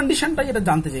প্রথম কন্ডিশনটাই এটা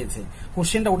জানতে চেয়েছে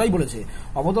কোশ্চেনটা, ওটাই বলেছে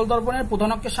অবতল দর্পণের প্রধান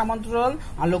অক্ষের সমান্তরাল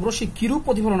আলোক রশ্মি কিরূপ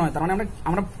প্রতিফলন হয়। তার মানে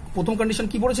আমরা প্রথম কন্ডিশন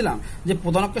কি পড়েছিলাম, যে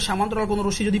প্রধান অক্ষের সমান্তরাল কোনো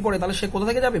রশ্মি যদি পড়ে তাহলে সে কোথা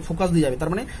থেকে যাবে, ফোকাস দিয়ে যাবে। তার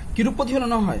মানে কিরূপ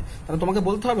প্রতিফলন হয়, তাহলে তোমাকে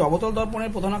বলতে হবে অবতল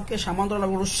দর্পণের প্রধান অক্ষের সমান্তরাল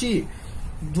আলোক রশ্মি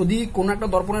যদি কোনো একটা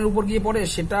দর্পণের উপর গিয়ে পড়ে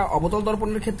সেটা অবতল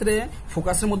দর্পণের ক্ষেত্রে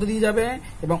ফোকাসের মধ্যে দিয়ে যাবে,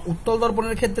 এবং উত্তল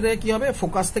দর্পণের ক্ষেত্রে কি হবে,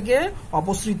 ফোকাস থেকে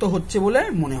অপসৃত হচ্ছে বলে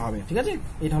মনে হবে। ঠিক আছে,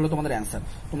 এটা হলো তোমাদের অ্যান্সার।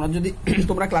 তোমরা যদি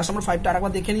তোমরা ক্লাস নাম্বার 5টা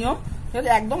আরেকবার দেখে নিও, ঠিক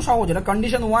আছে, একদম সহজ। এটা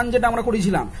কন্ডিশন 1 যেটা আমরা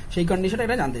করেছিলাম সেই কন্ডিশনটা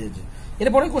এটা জানতে চেয়েছে।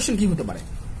 এরপরে কোশ্চেন কি হতে পারে,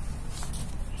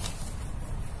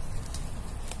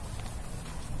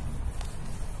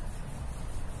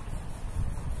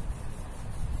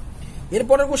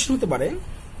 এরপরের কোশ্চেন হতে পারে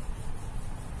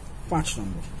 5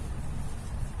 নম্বর,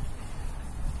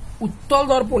 উত্তল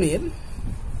দর্পণের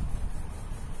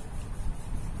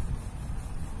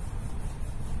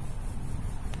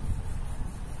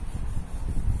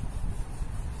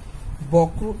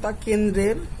বক্রতা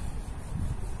কেন্দ্রের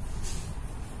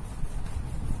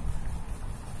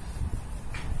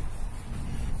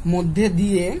মধ্যে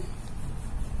দিয়ে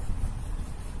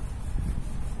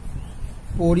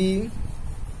পরিচলিত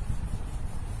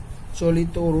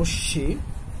রশ্মি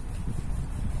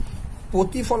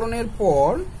প্রতিফলনের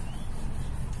পর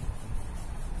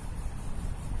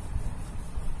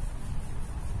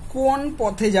কোন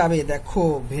পথে যাবে। দেখো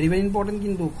ভেরি ভেরি ইম্পর্টেন্ট,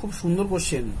 কিন্তু খুব সুন্দর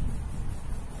কোশ্চেন,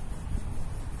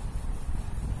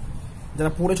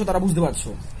 যারা পড়েছো তারা বুঝতে পারছো।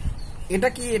 এটা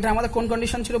কি, এটা আমাদের কোন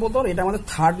কন্ডিশন ছিল বলতো, এটা আমাদের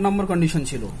 3rd নম্বর কন্ডিশন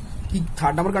ছিল। কি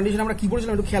 3rd নম্বর কন্ডিশন আমরা কি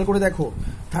পড়েছিলাম একটু খেয়াল করে দেখো।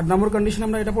 3rd নম্বর কন্ডিশন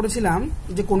আমরা এটা পড়েছিলাম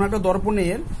যে কোনো একটা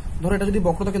দর্পণের, ধরো এটা যদি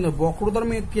বক্রতা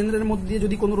কেন্দ্রের মধ্যে দিয়ে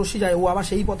যদি কোনো রশ্মি যায় ও আবার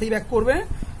সেই পথেই ব্যাক করবে,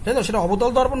 তাই তো। সেটা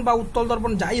অবতল দর্পণ বা উত্তল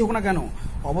দর্পণ যাই হোক না কেন,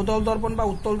 অবতল দর্পণ বা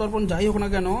উত্তল দর্পণ যাই হোক না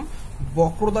কেন,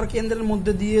 বক্রতার কেন্দ্রের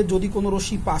মধ্যে দিয়ে যদি কোনো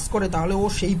রশ্মি পাস করে তাহলে ও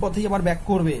সেই পথেই আবার ব্যাক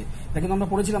করবে। এটা কিন্তু আমরা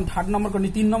পড়েছিলাম 3rd নম্বর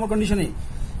 3 নম্বর কন্ডিশনে,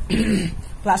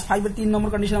 ক্লাস 5-এর 3 নম্বর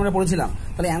কন্ডিশন আমরা পড়েছিলাম।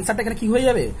 তাহলে অ্যান্সারটা এখানে কি হয়ে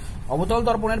যাবে, অবতল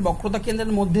দর্পণের বক্রতা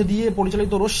কেন্দ্রের মধ্যে দিয়ে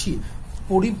পরিচালিত রশ্মি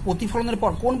প্রতিফলনের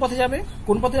পর কোন পথে যাবে,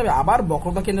 কোন পথে যাবে, আবার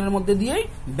বক্রতা কেন্দ্রের মধ্যে দিয়েই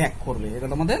ব্যাক করবে। এটা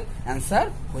তোমাদের অ্যান্সার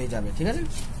হয়ে যাবে। ঠিক আছে,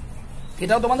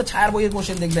 এটাও তোমাদের ছায়ার বইয়ের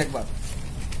কোশ্চেন, দেখবে একবার।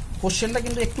 কোশ্চেনটা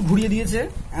কিন্তু একটু ঘুরিয়ে দিয়েছে,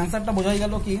 অ্যান্সারটা বোঝাই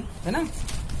গেল কি, তাই না।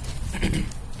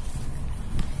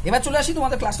 এবার চলে আসি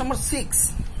তোমাদের ক্লাস নাম্বার 6।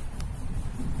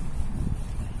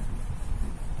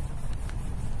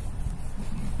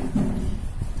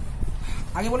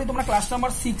 আগে বলি তোমরা ক্লাস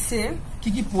নাম্বার 6-এ কি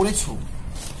কি পড়েছো।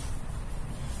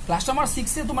 ক্লাস নাম্বার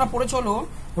 6-এ তোমরা পড়েছো হলো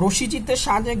রশ্মিচিত্রের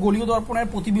সাহায্যে গোলীয় দর্পণের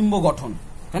প্রতিবিম্ব গঠন,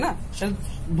 তাই না। সে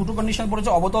দুটো কন্ডিশন পড়েছো।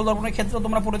 অবতল দর্পণের ক্ষেত্রে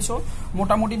তোমরা পড়েছো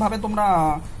মোটামুটি ভাবে তোমরা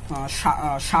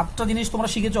 7টা জিনিস তোমরা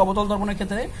শিখেছো অবতল দর্পণের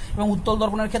ক্ষেত্রে, এবং উত্তল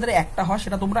দর্পণের ক্ষেত্রে একটা হয়,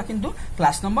 সেটা তোমরা কিন্তু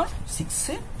ক্লাস নাম্বার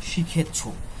 6-এ শিখেছো।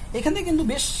 এখান থেকে কিন্তু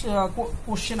বেশ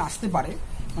কোশ্চেন আসতে পারে,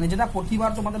 মানে যেটা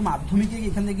প্রতিবার তোমাদের মাধ্যমিকে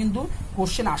এখান থেকে কিন্তু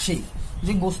কোশ্চেন আসেই,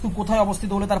 যে বস্তু কোথায় অবস্থিত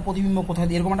হলে তার প্রতিবিম্ব কোথায়,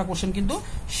 এরকম একটা কোশ্চেন কিন্তু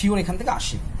শিওর এখান থেকে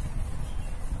আসে।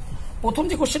 প্রথম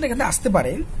যে কোশ্চেনটা এখানে আসতে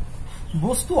পারে,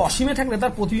 বস্তু অসীমে থাকলে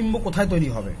তার প্রতিবিম্ব কোথায় তৈরি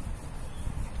হবে।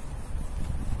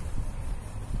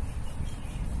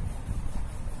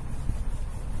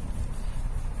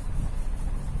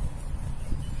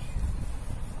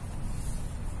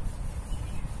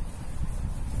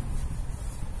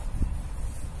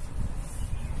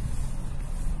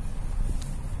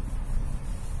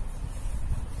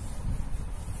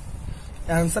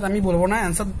 অ্যান্সার আমি বলবো না,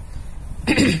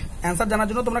 অ্যান্সার জানার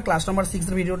জন্য তোমরা ক্লাস নাম্বার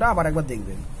 6-এর ভিডিওটা আবার একবার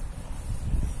দেখবে।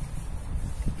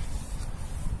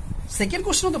 সেকেন্ড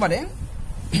কোশ্চেন হতে পারে,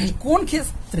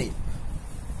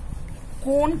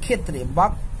 কোন ক্ষেত্রে বা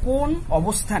কোন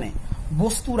অবস্থানে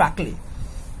বস্তু রাখলে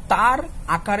তার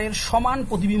আকারের সমান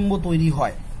প্রতিবিম্ব তৈরি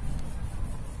হয়।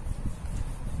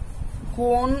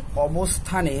 কোন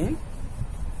অবস্থানে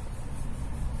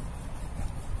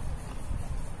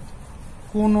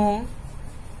কোন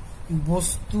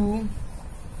বস্তু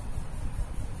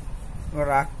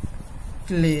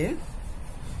রাখলে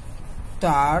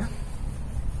তার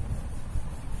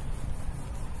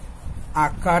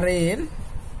আকারের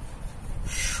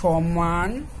সমান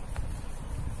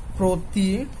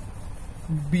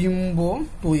প্রতিবিম্ব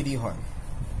তৈরি হয়।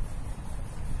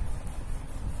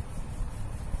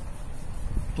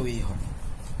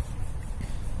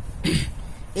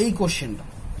 এই কোশ্চেনটা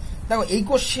দেখো, এই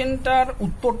কোশ্চেনটার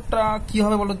উত্তরটা কি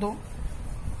হবে বলতো।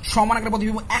 সমান আকারের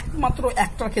প্রতিবিম্ব একমাত্র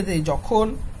একটার ক্ষেত্রে, যখন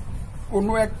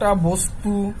কোনো একটা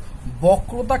বস্তু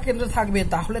বক্রতা কেন্দ্রে থাকবে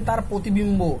তাহলে তার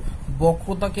প্রতিবিম্ব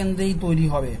বক্রতা কেন্দ্রেই তৈরি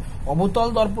হবে। অবতল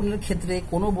দর্পণের ক্ষেত্রে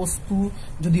কোনো বস্তু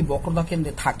যদি বক্রতা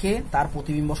কেন্দ্রে থাকে তার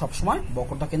প্রতিবিম্ব সবসময়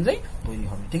বক্রতা কেন্দ্রেই তৈরি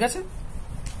হবে। ঠিক আছে,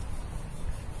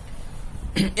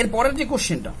 এর পরের যে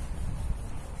কোশ্চেনটা,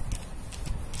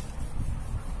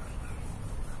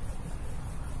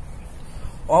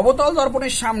 অবতল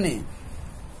দর্পণের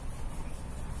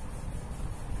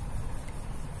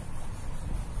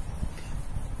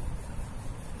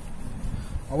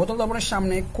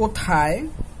সামনে কোথায়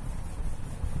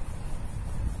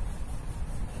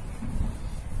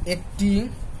একটি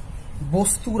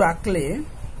বস্তু রাখলে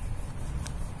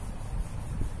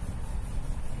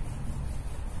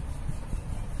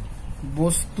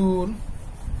বস্তুর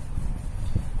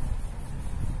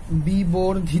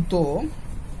বিবর্ধিত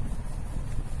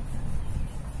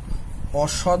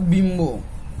অসৎবিম্ব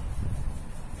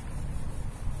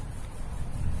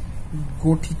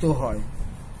গঠিত হয়।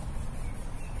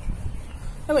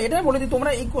 এটাই বলে দিই,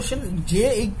 তোমরা এই কোশ্চেন যে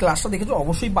এই ক্লাসটা দেখেছো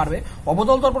অবশ্যই পারবে।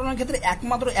 অবতল দর্পণের ক্ষেত্রে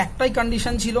একমাত্র একটাই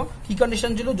কন্ডিশন ছিল, কি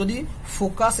কন্ডিশন ছিল, যদি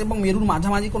ফোকাস এবং মেরুর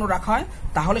মাঝামাঝি কোনো রাখা হয়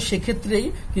তাহলে সেক্ষেত্রেই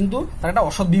কিন্তু তার একটা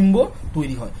অসৎবিম্ব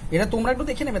তৈরি হয়। এটা তোমরা একটু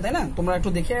দেখে নেবে, তাই না? তোমরা একটু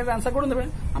দেখে অ্যান্সার করে নেবে,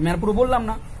 আমি আর পুরো বললাম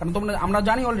না, কারণ তোমরা আমরা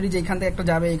জানি অলরেডি যে এখান থেকে একটা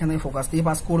যাবে, এখান থেকে ফোকাস দিয়ে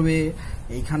পাস করবে,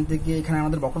 এইখান থেকে এখানে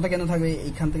আমাদের বক্রতা কেন্দ্র থাকবে,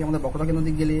 এইখান থেকে আমাদের বক্রতা কেন্দ্র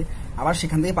দিকে গেলে আবার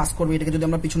সেখান থেকে পাস করবে। এটাকে যদি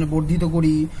আমরা পিছনে বর্ধিত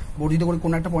করি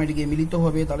কোনো একটা পয়েন্টে গিয়ে মিলিত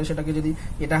হবে, তাহলে সেটাকে যদি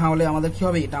এটা হলে আমাদের কি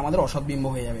হবে, এটা আমাদের অসৎবিম্ব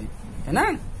হয়ে যাবে, তাই না?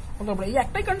 এই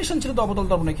একটাই কন্ডিশন ছিল তো অবতল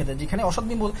দর্পণের ক্ষেত্রে, যেখানে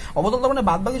অসৎবিম্ব, অবতল দর্পণের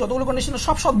বাদ বাকি যতগুলো কন্ডিশন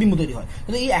সব সৎবিম্ব তৈরি হয়,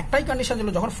 কিন্তু এই একটাই কন্ডিশন ছিল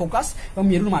যখন ফোকাস এবং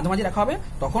মেরুর মাঝামাঝি রাখা হবে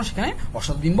তখন সেখানে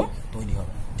অসৎবিম্ব তৈরি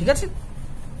হবে। ঠিক আছে,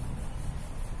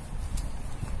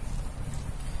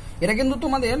 এটা কিন্তু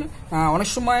তোমাদের অনেক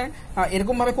সময়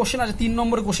এরকম ভাবে কোশ্চেন আছে, 3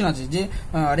 নম্বরের কোশ্চেন আছে যে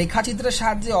রেখাচিত্রের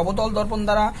সাহায্যে অবতল দর্পণ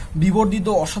দ্বারা বিবর্ধিত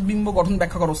অসৎবিম্ব গঠন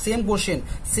ব্যাখ্যা করো। সেম কোশ্চেন,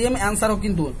 সেম অ্যান্সারও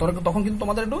কিন্তু তখন কিন্তু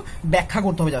তোমাদের একটু ব্যাখ্যা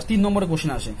করতে হবে। জাস্ট 3 নম্বরের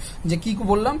কোশ্চেন আসে যে কি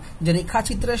বললাম, যে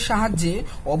রেখাচিত্রের সাহায্যে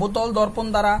অবতল দর্পণ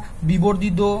দ্বারা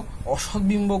বিবর্ধিত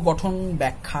অসৎবিম্ব গঠন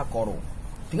ব্যাখ্যা করো।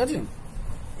 ঠিক আছে,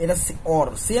 এটা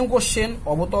সেম কোশ্চেন,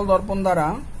 অবতল দর্পণ দ্বারা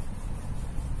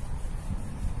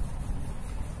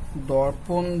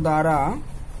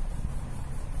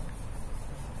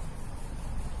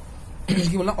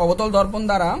কি বললাম, অবতল দর্পণ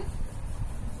দ্বারা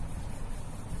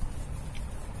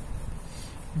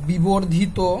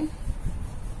বিবর্ধিত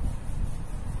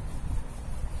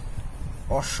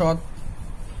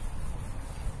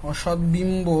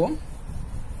অসৎবিম্ব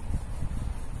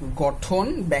গঠন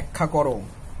ব্যাখ্যা করো।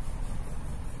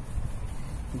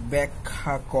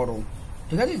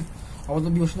 ঠিক আছে,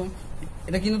 অবতল বিবর্ধিত,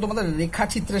 এটা কিন্তু তোমাদের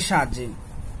রেখাচিত্রের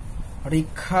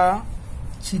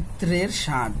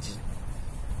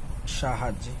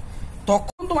সাহায্যে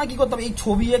তখন তোমায় কি করতে হবে, এই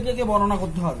ছবি এঁকে বর্ণনা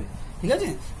করতে হবে। ঠিক আছে,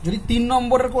 যদি 3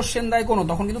 নম্বরের কোশ্চেন দেয় কোনো,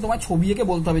 তখন কিন্তু তোমায় ছবি এঁকে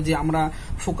বলতে হবে যে আমরা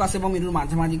ফোকাস এবং মেরুর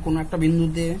মাঝামাঝি কোনো একটা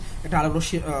বিন্দুতে একটা আলোক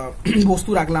বস্তু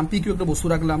রাখলাম, পিকিউ একটা বস্তু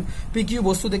রাখলাম, পিকিউ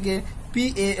বস্তু থেকে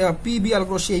পি আলোক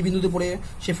রশ্মি এই বিন্দুতে পড়ে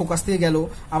সে ফোকাস থেকে গেল,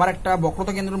 আবার একটা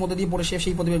বক্রতা কেন্দ্রের মধ্যে দিয়ে পড়ে সে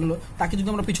সেই প্রতিবিম্ব গেল, তাকে যদি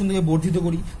আমরা পিছন থেকে বর্ধিত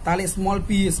করি তাহলে স্মল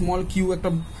পি স্মল কিউ একটা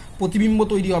প্রতিবিম্ব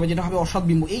তৈরি হবে, যেটা হবে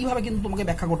অসৎবিম্ব। এইভাবে কিন্তু তোমাকে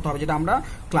ব্যাখ্যা করতে হবে, যেটা আমরা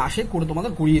ক্লাসে করে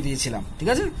তোমাদের করিয়ে দিয়েছিলাম। ঠিক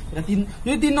আছে, এটা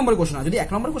যদি 3 নম্বরের কোশ্চেন হয়, যদি 1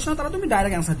 নম্বরের কোশ্চেন হয় তাহলে তুমি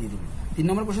ডাইরেক্ট অ্যান্সার দিয়ে দেবে। 3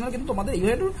 নম্বরের কোশ্চেন কিন্তু তোমাদের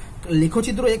এইভাবে একটু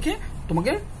লেখচিত্র এঁকে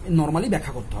তোমাকে নর্মালি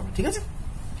ব্যাখ্যা করতে হবে। ঠিক আছে,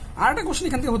 আর একটা কোশ্চেন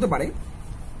এখান থেকে হতে পারে,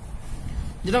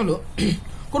 যেটা হলো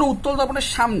কোনো উত্তল দর্পণের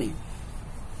সামনে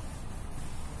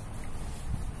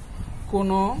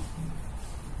কোনো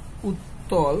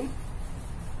উত্তল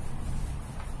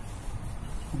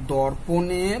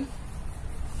দর্পণের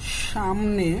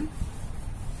সামনে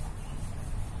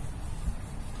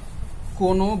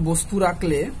কোনো বস্তু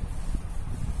রাখলে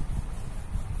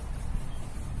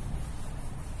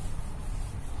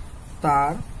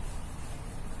তার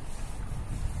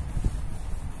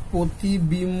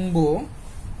প্রতিবিম্ব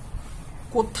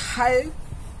কোথায়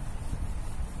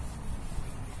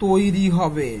তৈরি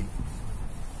হবে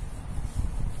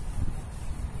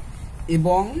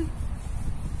এবং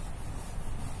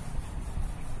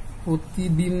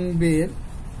প্রতিবিম্বের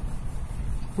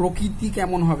প্রকৃতি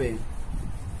কেমন হবে।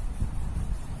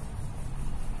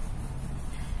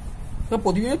 তো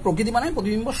প্রতিবিম্বের প্রকৃতি মানে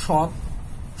প্রতিবিম্ব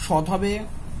সৎ হবে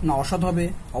না অসৎ হবে,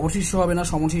 অবশিষ্ট হবে না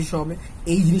সমশিষ্ট হবে,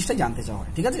 এই জিনিসটা জানতে চাওয়া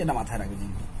হয়। ঠিক আছে, এটা মাথায় রাখবে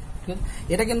কিন্তু। ঠিক আছে,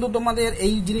 এটা কিন্তু তোমাদের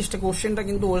এই জিনিসটা কোশ্চেনটা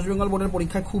কিন্তু ওয়েস্ট বেঙ্গল বোর্ডের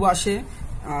পরীক্ষায় খুব আসে,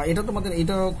 এটা তোমাদের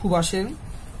এটা খুব আসে,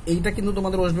 এইটা কিন্তু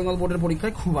তোমাদের ওয়েস্ট বেঙ্গল বোর্ডের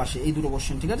পরীক্ষায় খুব আসে, এই দুটো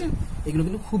কোশ্চেন। ঠিক আছে, এগুলো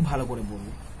কিন্তু খুব ভালো করে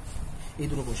বলবে এই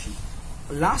দুটো কোশ্চেন।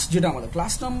 লাস্ট যেটা আমাদের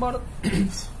ক্লাস নাম্বার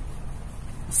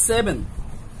 7,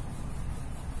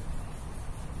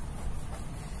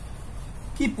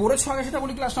 কি পড়েছো আগে সেটা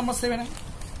বলি। ক্লাস নাম্বার 7-এ,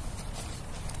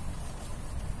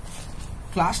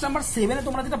 ক্লাস নাম্বার 7-এ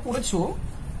তোমরা যেটা পড়েছো,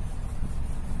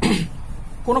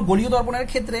 কোন গোলীয় দর্পণের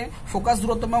ক্ষেত্রে ফোকাস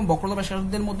দূরত্ব এবং বক্রতা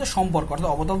ব্যাসার্ধের মধ্যে সম্পর্ক, অর্থাৎ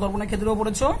অবতল দর্পণের ক্ষেত্রেও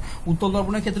পড়েছো, উত্তল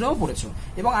দর্পণের ক্ষেত্রেও পড়েছো।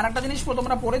 এবং আরেকটা জিনিস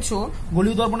তোমরা পড়েছো,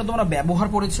 গোলীয় দর্পণে তোমরা ব্যবহার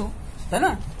পড়েছো, তাই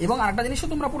না? এবং আরেকটা জিনিসও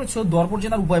তোমরা পড়েছো, দর্পণ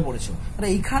চেনার উপায় পড়েছো।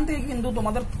 এইখান থেকে কিন্তু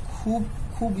তোমাদের খুব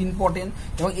খুব ইম্পর্টেন্ট,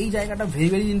 এবং এই জায়গাটা ভেরি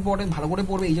ভেরি ইম্পর্টেন্ট, ভালো করে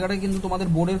পড়বে। এই জায়গাটা কিন্তু তোমাদের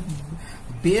বোর্ডের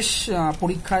বেশ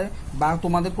পরীক্ষায় বা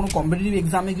তোমাদের কোনো কম্পিটিটিভ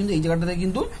এক্সামে কিন্তু এই জায়গাটাতে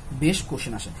কিন্তু বেশ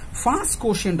কোশ্চেন আসে। ফার্স্ট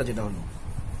কোশ্চেনটা যেটা হলো,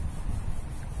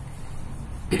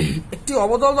 একটি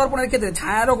অবতল দর্পণের ক্ষেত্রে,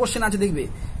 ছায়ারও কোশ্চেন আছে দেখবে,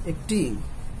 একটি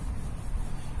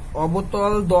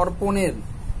অবতল দর্পণের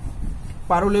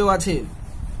পারলেও আছে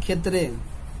ক্ষেত্রে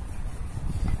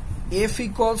F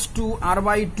 =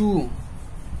 R/2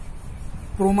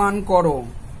 প্রমাণ করো।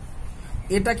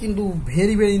 এটা কিন্তু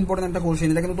ভেরি ভেরি ইম্পর্টেন্ট একটা কোশ্চেন,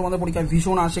 এটা কিন্তু তোমাদের পরীক্ষায়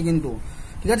ভীষণ আসে কিন্তু,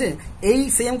 ঠিক আছে? এই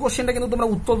সেম কোশ্চেনটা কিন্তু তোমরা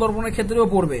উত্তল দর্পণের ক্ষেত্রেও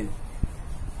পড়বে,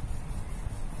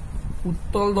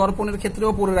 উত্তল দর্পণের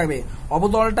ক্ষেত্রেও পড়ে রাখবে,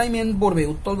 অবতলটাই মেন পড়বে।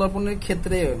 উত্তল দর্পণের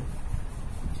ক্ষেত্রে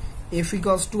F =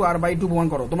 R/2 প্রমাণ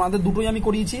করো। তোমাদের দুটোই আমি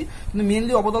করিয়েছি, কিন্তু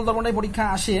মেনলি অবতল দর্পণটাই পরীক্ষা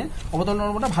আসে, অবতল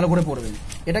দর্পণটা ভালো করে পড়বে।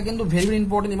 এটা কিন্তু ভেরি ভেরি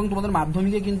ইম্পর্টেন্ট, এবং তোমাদের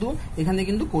মাধ্যমিকে কিন্তু এখান থেকে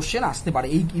কিন্তু কোশ্চেন আসতে পারে,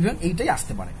 ইভেন এইটাই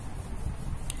আসতে পারে।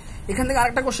 এখান থেকে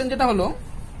আরেকটা কোশ্চেন যেটা হলো,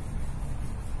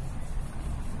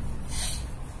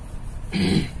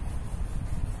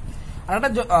 আর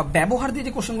একটা ব্যবহার দিয়ে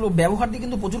যে কোশ্চেনগুলো, ব্যবহার দিয়ে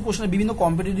কিন্তু প্রচুর কোশ্চেন, বিভিন্ন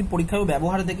কম্পিটিটিভ পরীক্ষায়ও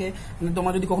ব্যবহার থেকে,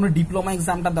 তোমরা যদি কখনো ডিপ্লোমা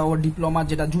এক্সামটা দাও, ডিপ্লোমা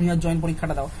যেটা জুনিয়র জয়েন্ট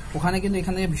পরীক্ষাটা দাও, ওখানে কিন্তু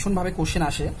এখান থেকে ভীষণভাবে কোশ্চেন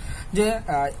আসে যে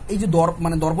এই যে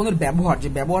দর্পণের ব্যবহার, যে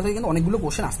ব্যবহার থেকে কিন্তু অনেকগুলো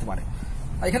কোশ্চেন আসতে পারে।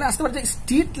 এখানে আসতে পারে যে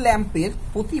স্ট্রিট ল্যাম্পের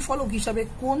প্রতিফলক হিসাবে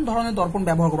কোন ধরনের দর্পণ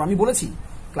ব্যবহার করবো। আমি বলেছি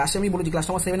ক্লাসে, আমি বলেছি ক্লাস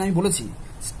নাম্বার 7 আমি বলেছি,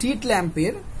 স্ট্রিট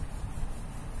ল্যাম্পের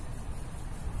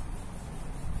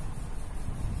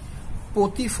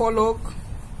প্রতিফলক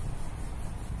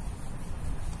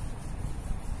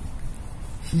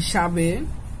হিসাবে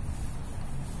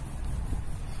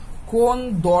কোন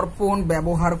দর্পণ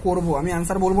ব্যবহার করব। আমি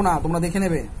আনসার বলবো না, তোমরা দেখে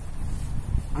নেবে,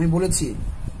 আমি বলেছি।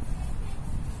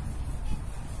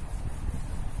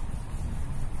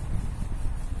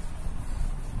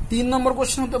 3 নম্বর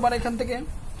কোশ্চেন হতে পারে এখান থেকে,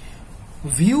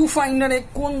 ভিউ ফাইন্ডারে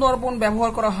কোন দর্পণ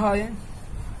ব্যবহার করা হয়,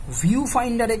 ভিউ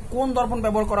ফাইন্ডারে কোন দর্পণ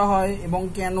ব্যবহার করা হয় এবং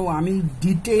কেন। আমি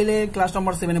ডিটেইলে ক্লাস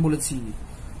নাম্বার 7-এ বলেছি।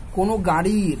 কোন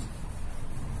গাড়ির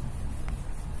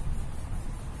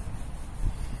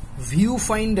ভিউ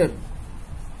ফাইন্ডার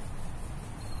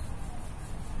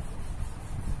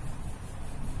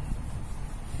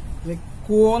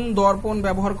কোন দর্পণ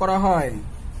ব্যবহার করা হয়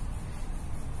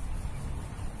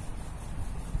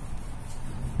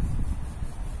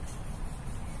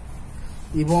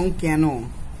এবং কেন,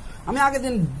 আমি আগের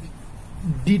দিন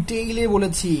ডিটেইলে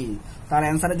বলেছি। তার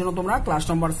অ্যান্সারের জন্য তোমরা class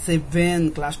number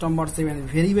 7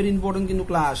 very very important কিন্তু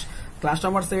class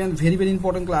number 7 very very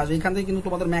important class. এখান থেকে কিন্তু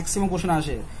তোমাদের ম্যাক্সিমাম কোশ্চেন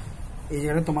আসে, এই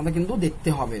জায়গাটা তোমাদের কিন্তু দেখতে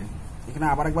হবে। এখানে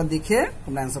আবার একবার দেখে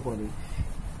তোমরা অ্যান্সার করবে।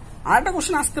 আর একটা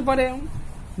কোশ্চেন আসতে পারে,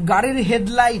 গাড়ির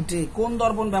হেডলাইটে কোন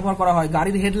দর্পণ ব্যবহার করা হয়।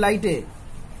 গাড়ির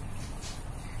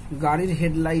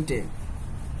হেডলাইটে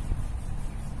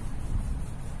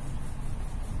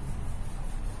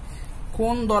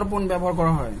কোন দর্পণ ব্যবহার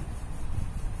করা হয়।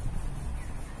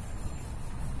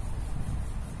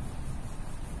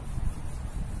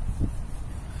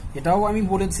 এটাও আমি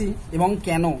বলেছি, এবং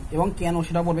কেন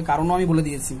সেটা বলবে, কারণও আমি বলে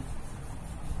দিয়েছি।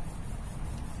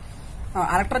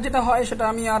 আরেকটা যেটা হয় সেটা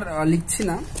আমি আর লিখছি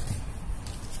না।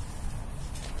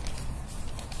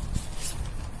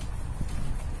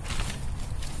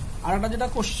 আরেকটা যেটা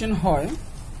কোশ্চেন হয়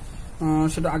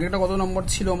সেটা আগেরটা কত নম্বর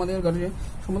ছিল আমাদের গাড়ির,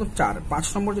 সম্ভবত 5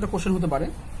 নম্বর যেটা কোশ্চেন হতে পারে,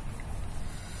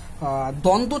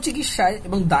 দন্ত চিকিৎসায়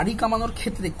এবং দাড়ি কামানোর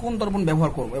ক্ষেত্রে কোন দর্পণ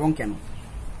ব্যবহার করব এবং কেন।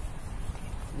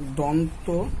 দন্ত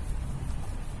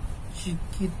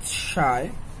চিকিৎসায়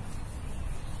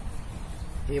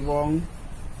এবং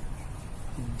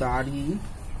দাড়ি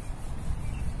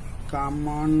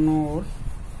কামানোর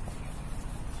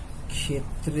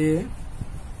ক্ষেত্রে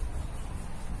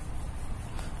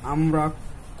আমরা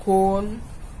কোন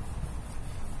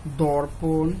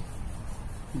দর্পণ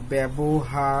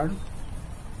ব্যবহার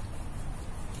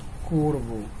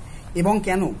করব এবং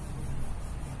কেন,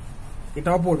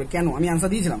 এটাও পড়বে। কেন আমি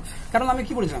আনসার দিয়েছিলাম, কারণ আমি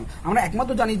কি বলেছিলাম, আমরা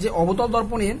একমাত্র জানি যে অবতল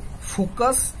দর্পণের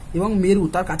ফোকাস এবং মেরু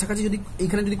তার কাছাকাছি, যদি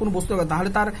এইখানে যদি কোনো বস্তু হয় তাহলে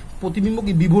তার প্রতিবিম্ব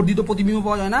কি বিবর্ধিত প্রতিবিম্ব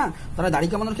পাওয়া যায় না। তাহলে দাড়ি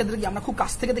কামানোর ক্ষেত্রে কি আমরা খুব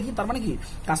কাছ থেকে দেখি, তার মানে কি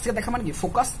কাছ থেকে দেখা মানে কি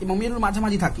ফোকাস এবং মেরুর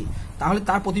মাঝামাঝি থাকি, তাহলে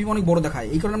তার প্রতিবিম্ব অনেক বড় দেখায়।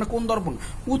 এই কারণে আমরা কোন দর্পণ,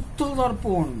 উত্তল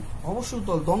দর্পণ, অবশ্যই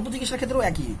উত্তল। দন্ত চিকিৎসার ক্ষেত্রেও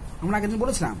একই, আমরা আগের দিন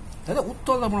বলেছিলাম, তাহলে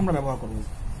উত্তল দর্পণ আমরা ব্যবহার করব।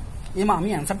 মা আমি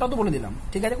অ্যান্সারটাও তো বলে দিলাম,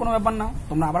 ঠিক আছে, কোনো ব্যাপার না,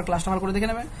 তোমরা আবার ক্লাসটা ভালো করে দেখে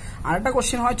নেবে। আরেকটা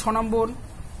কোশ্চেন হয় 6 নম্বর,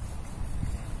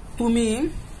 তুমি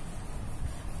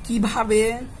কিভাবে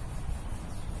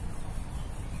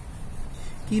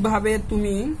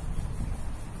তুমি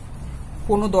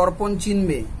কোনো দর্পণ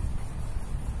চিনবে?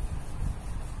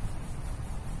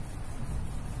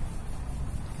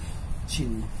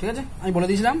 চিহ্ন, ঠিক আছে, আমি বলে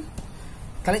দিয়েছিলাম।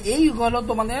 তাহলে এই হলো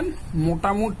তোমাদের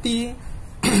মোটামুটি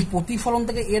প্রতিফলন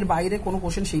থেকে, এর বাইরে কোনো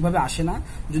কোশ্চেন সেইভাবে আসে না।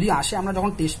 যদি আসে আমরা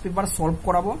যখন টেস্ট পেপার সলভ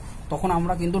করাবো তখন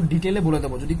আমরা কিন্তু ডিটেলে বলে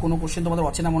দেবো। যদি কোনো কোশ্চেন তোমাদের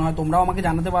অচেনা মনে হয় তোমরাও আমাকে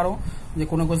জানাতে পারো যে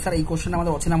কোনো কোশ্চেন, স্যার এই কোশ্চেনটা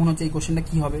আমাদের অচেনা মনে হচ্ছে, এই কোশ্চেনটা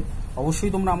কি হবে।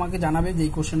 অবশ্যই তোমরা আমাকে জানাবে যে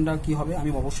এই কোশ্চেনটা কি হবে, আমি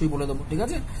অবশ্যই বলে দেবো, ঠিক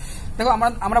আছে। দেখো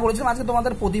আমরা বলেছিলাম আজকে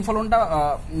তোমাদের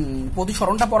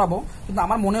প্রতিসরণটা পড়াবো, কিন্তু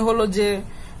আমার মনে হলো যে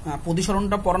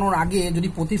প্রতিসরণটা পড়ানোর আগে যদি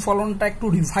প্রতিফলনটা একটু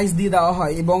রিভাইজ দিয়ে দেওয়া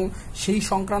হয় এবং সেই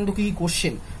সংক্রান্ত কি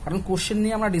কোশ্চেন, কারণ কোশ্চেন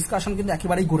নিয়ে আমরা ডিসকাশন কিন্তু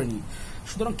একেবারেই করে নিই।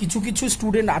 সুতরাং কিছু কিছু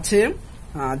স্টুডেন্ট আছে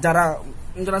যারা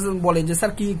বলে যে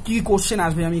স্যার কি কোশ্চেন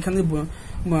আসবে, আমি এখানে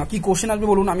কি কোশ্চেন আসবে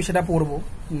বলুন, আমি সেটা পড়বো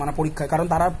মানে পরীক্ষায়, কারণ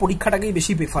তারা পরীক্ষাটাকেই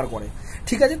বেশি প্রেফার করে।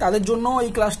 ঠিক আছে, তাদের জন্য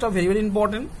এই ক্লাসটা ভেরি ভেরি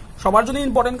ইম্পর্টেন্ট, সবার জন্য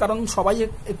ইম্পর্টেন্ট, কারণ সবাই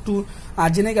একটু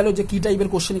জেনে গেল যে কি টাইপের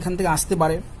কোশ্চেন এখান থেকে আসতে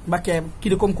পারে বা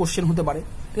কিরকম কোশ্চেন হতে পারে।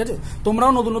 ঠিক আছে,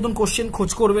 তোমরাও নতুন নতুন কোশ্চেন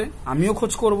খোঁজ করবে, আমিও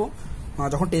খোঁজ করব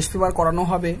যখন টেস্ট পেপার করানো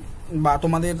হবে বা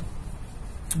তোমাদের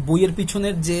বইয়ের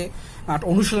পিছনের যে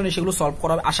অনুশীলনে সেগুলো সলভ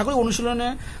করা হবে। আশা করি অনুশীলনে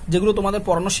যেগুলো তোমাদের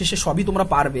পড়ানোর শেষে সবই তোমরা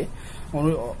পারবে,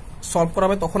 সলভ করা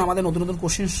হবে, তখন আমাদের নতুন নতুন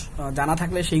কোশ্চেন জানা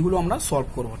থাকলে সেইগুলো আমরা সলভ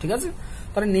করবো। ঠিক আছে,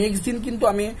 তাহলে নেক্সট দিন কিন্তু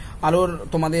আমি আলোর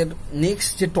তোমাদের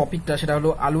নেক্সট যে টপিকটা সেটা হলো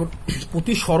আলোর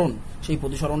প্রতিসরণ, সেই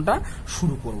প্রতিসরণটা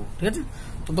শুরু করব। ঠিক আছে,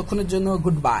 ততক্ষণের জন্য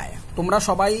গুড বাই। তোমরা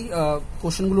সবাই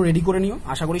কোশ্চেনগুলো রেডি করে নিও,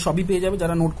 আশা করি সবই পেয়ে যাবে।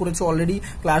 যারা নোট করেছো অলরেডি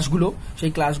ক্লাসগুলো,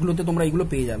 সেই ক্লাসগুলোতে তোমরা এইগুলো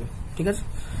পেয়ে যাবে। ঠিক আছে,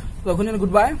 ততক্ষণ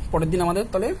গুড বাই। পরের দিন আমাদের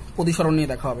তাহলে প্রতিসরণ নিয়ে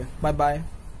দেখা হবে। Bye bye.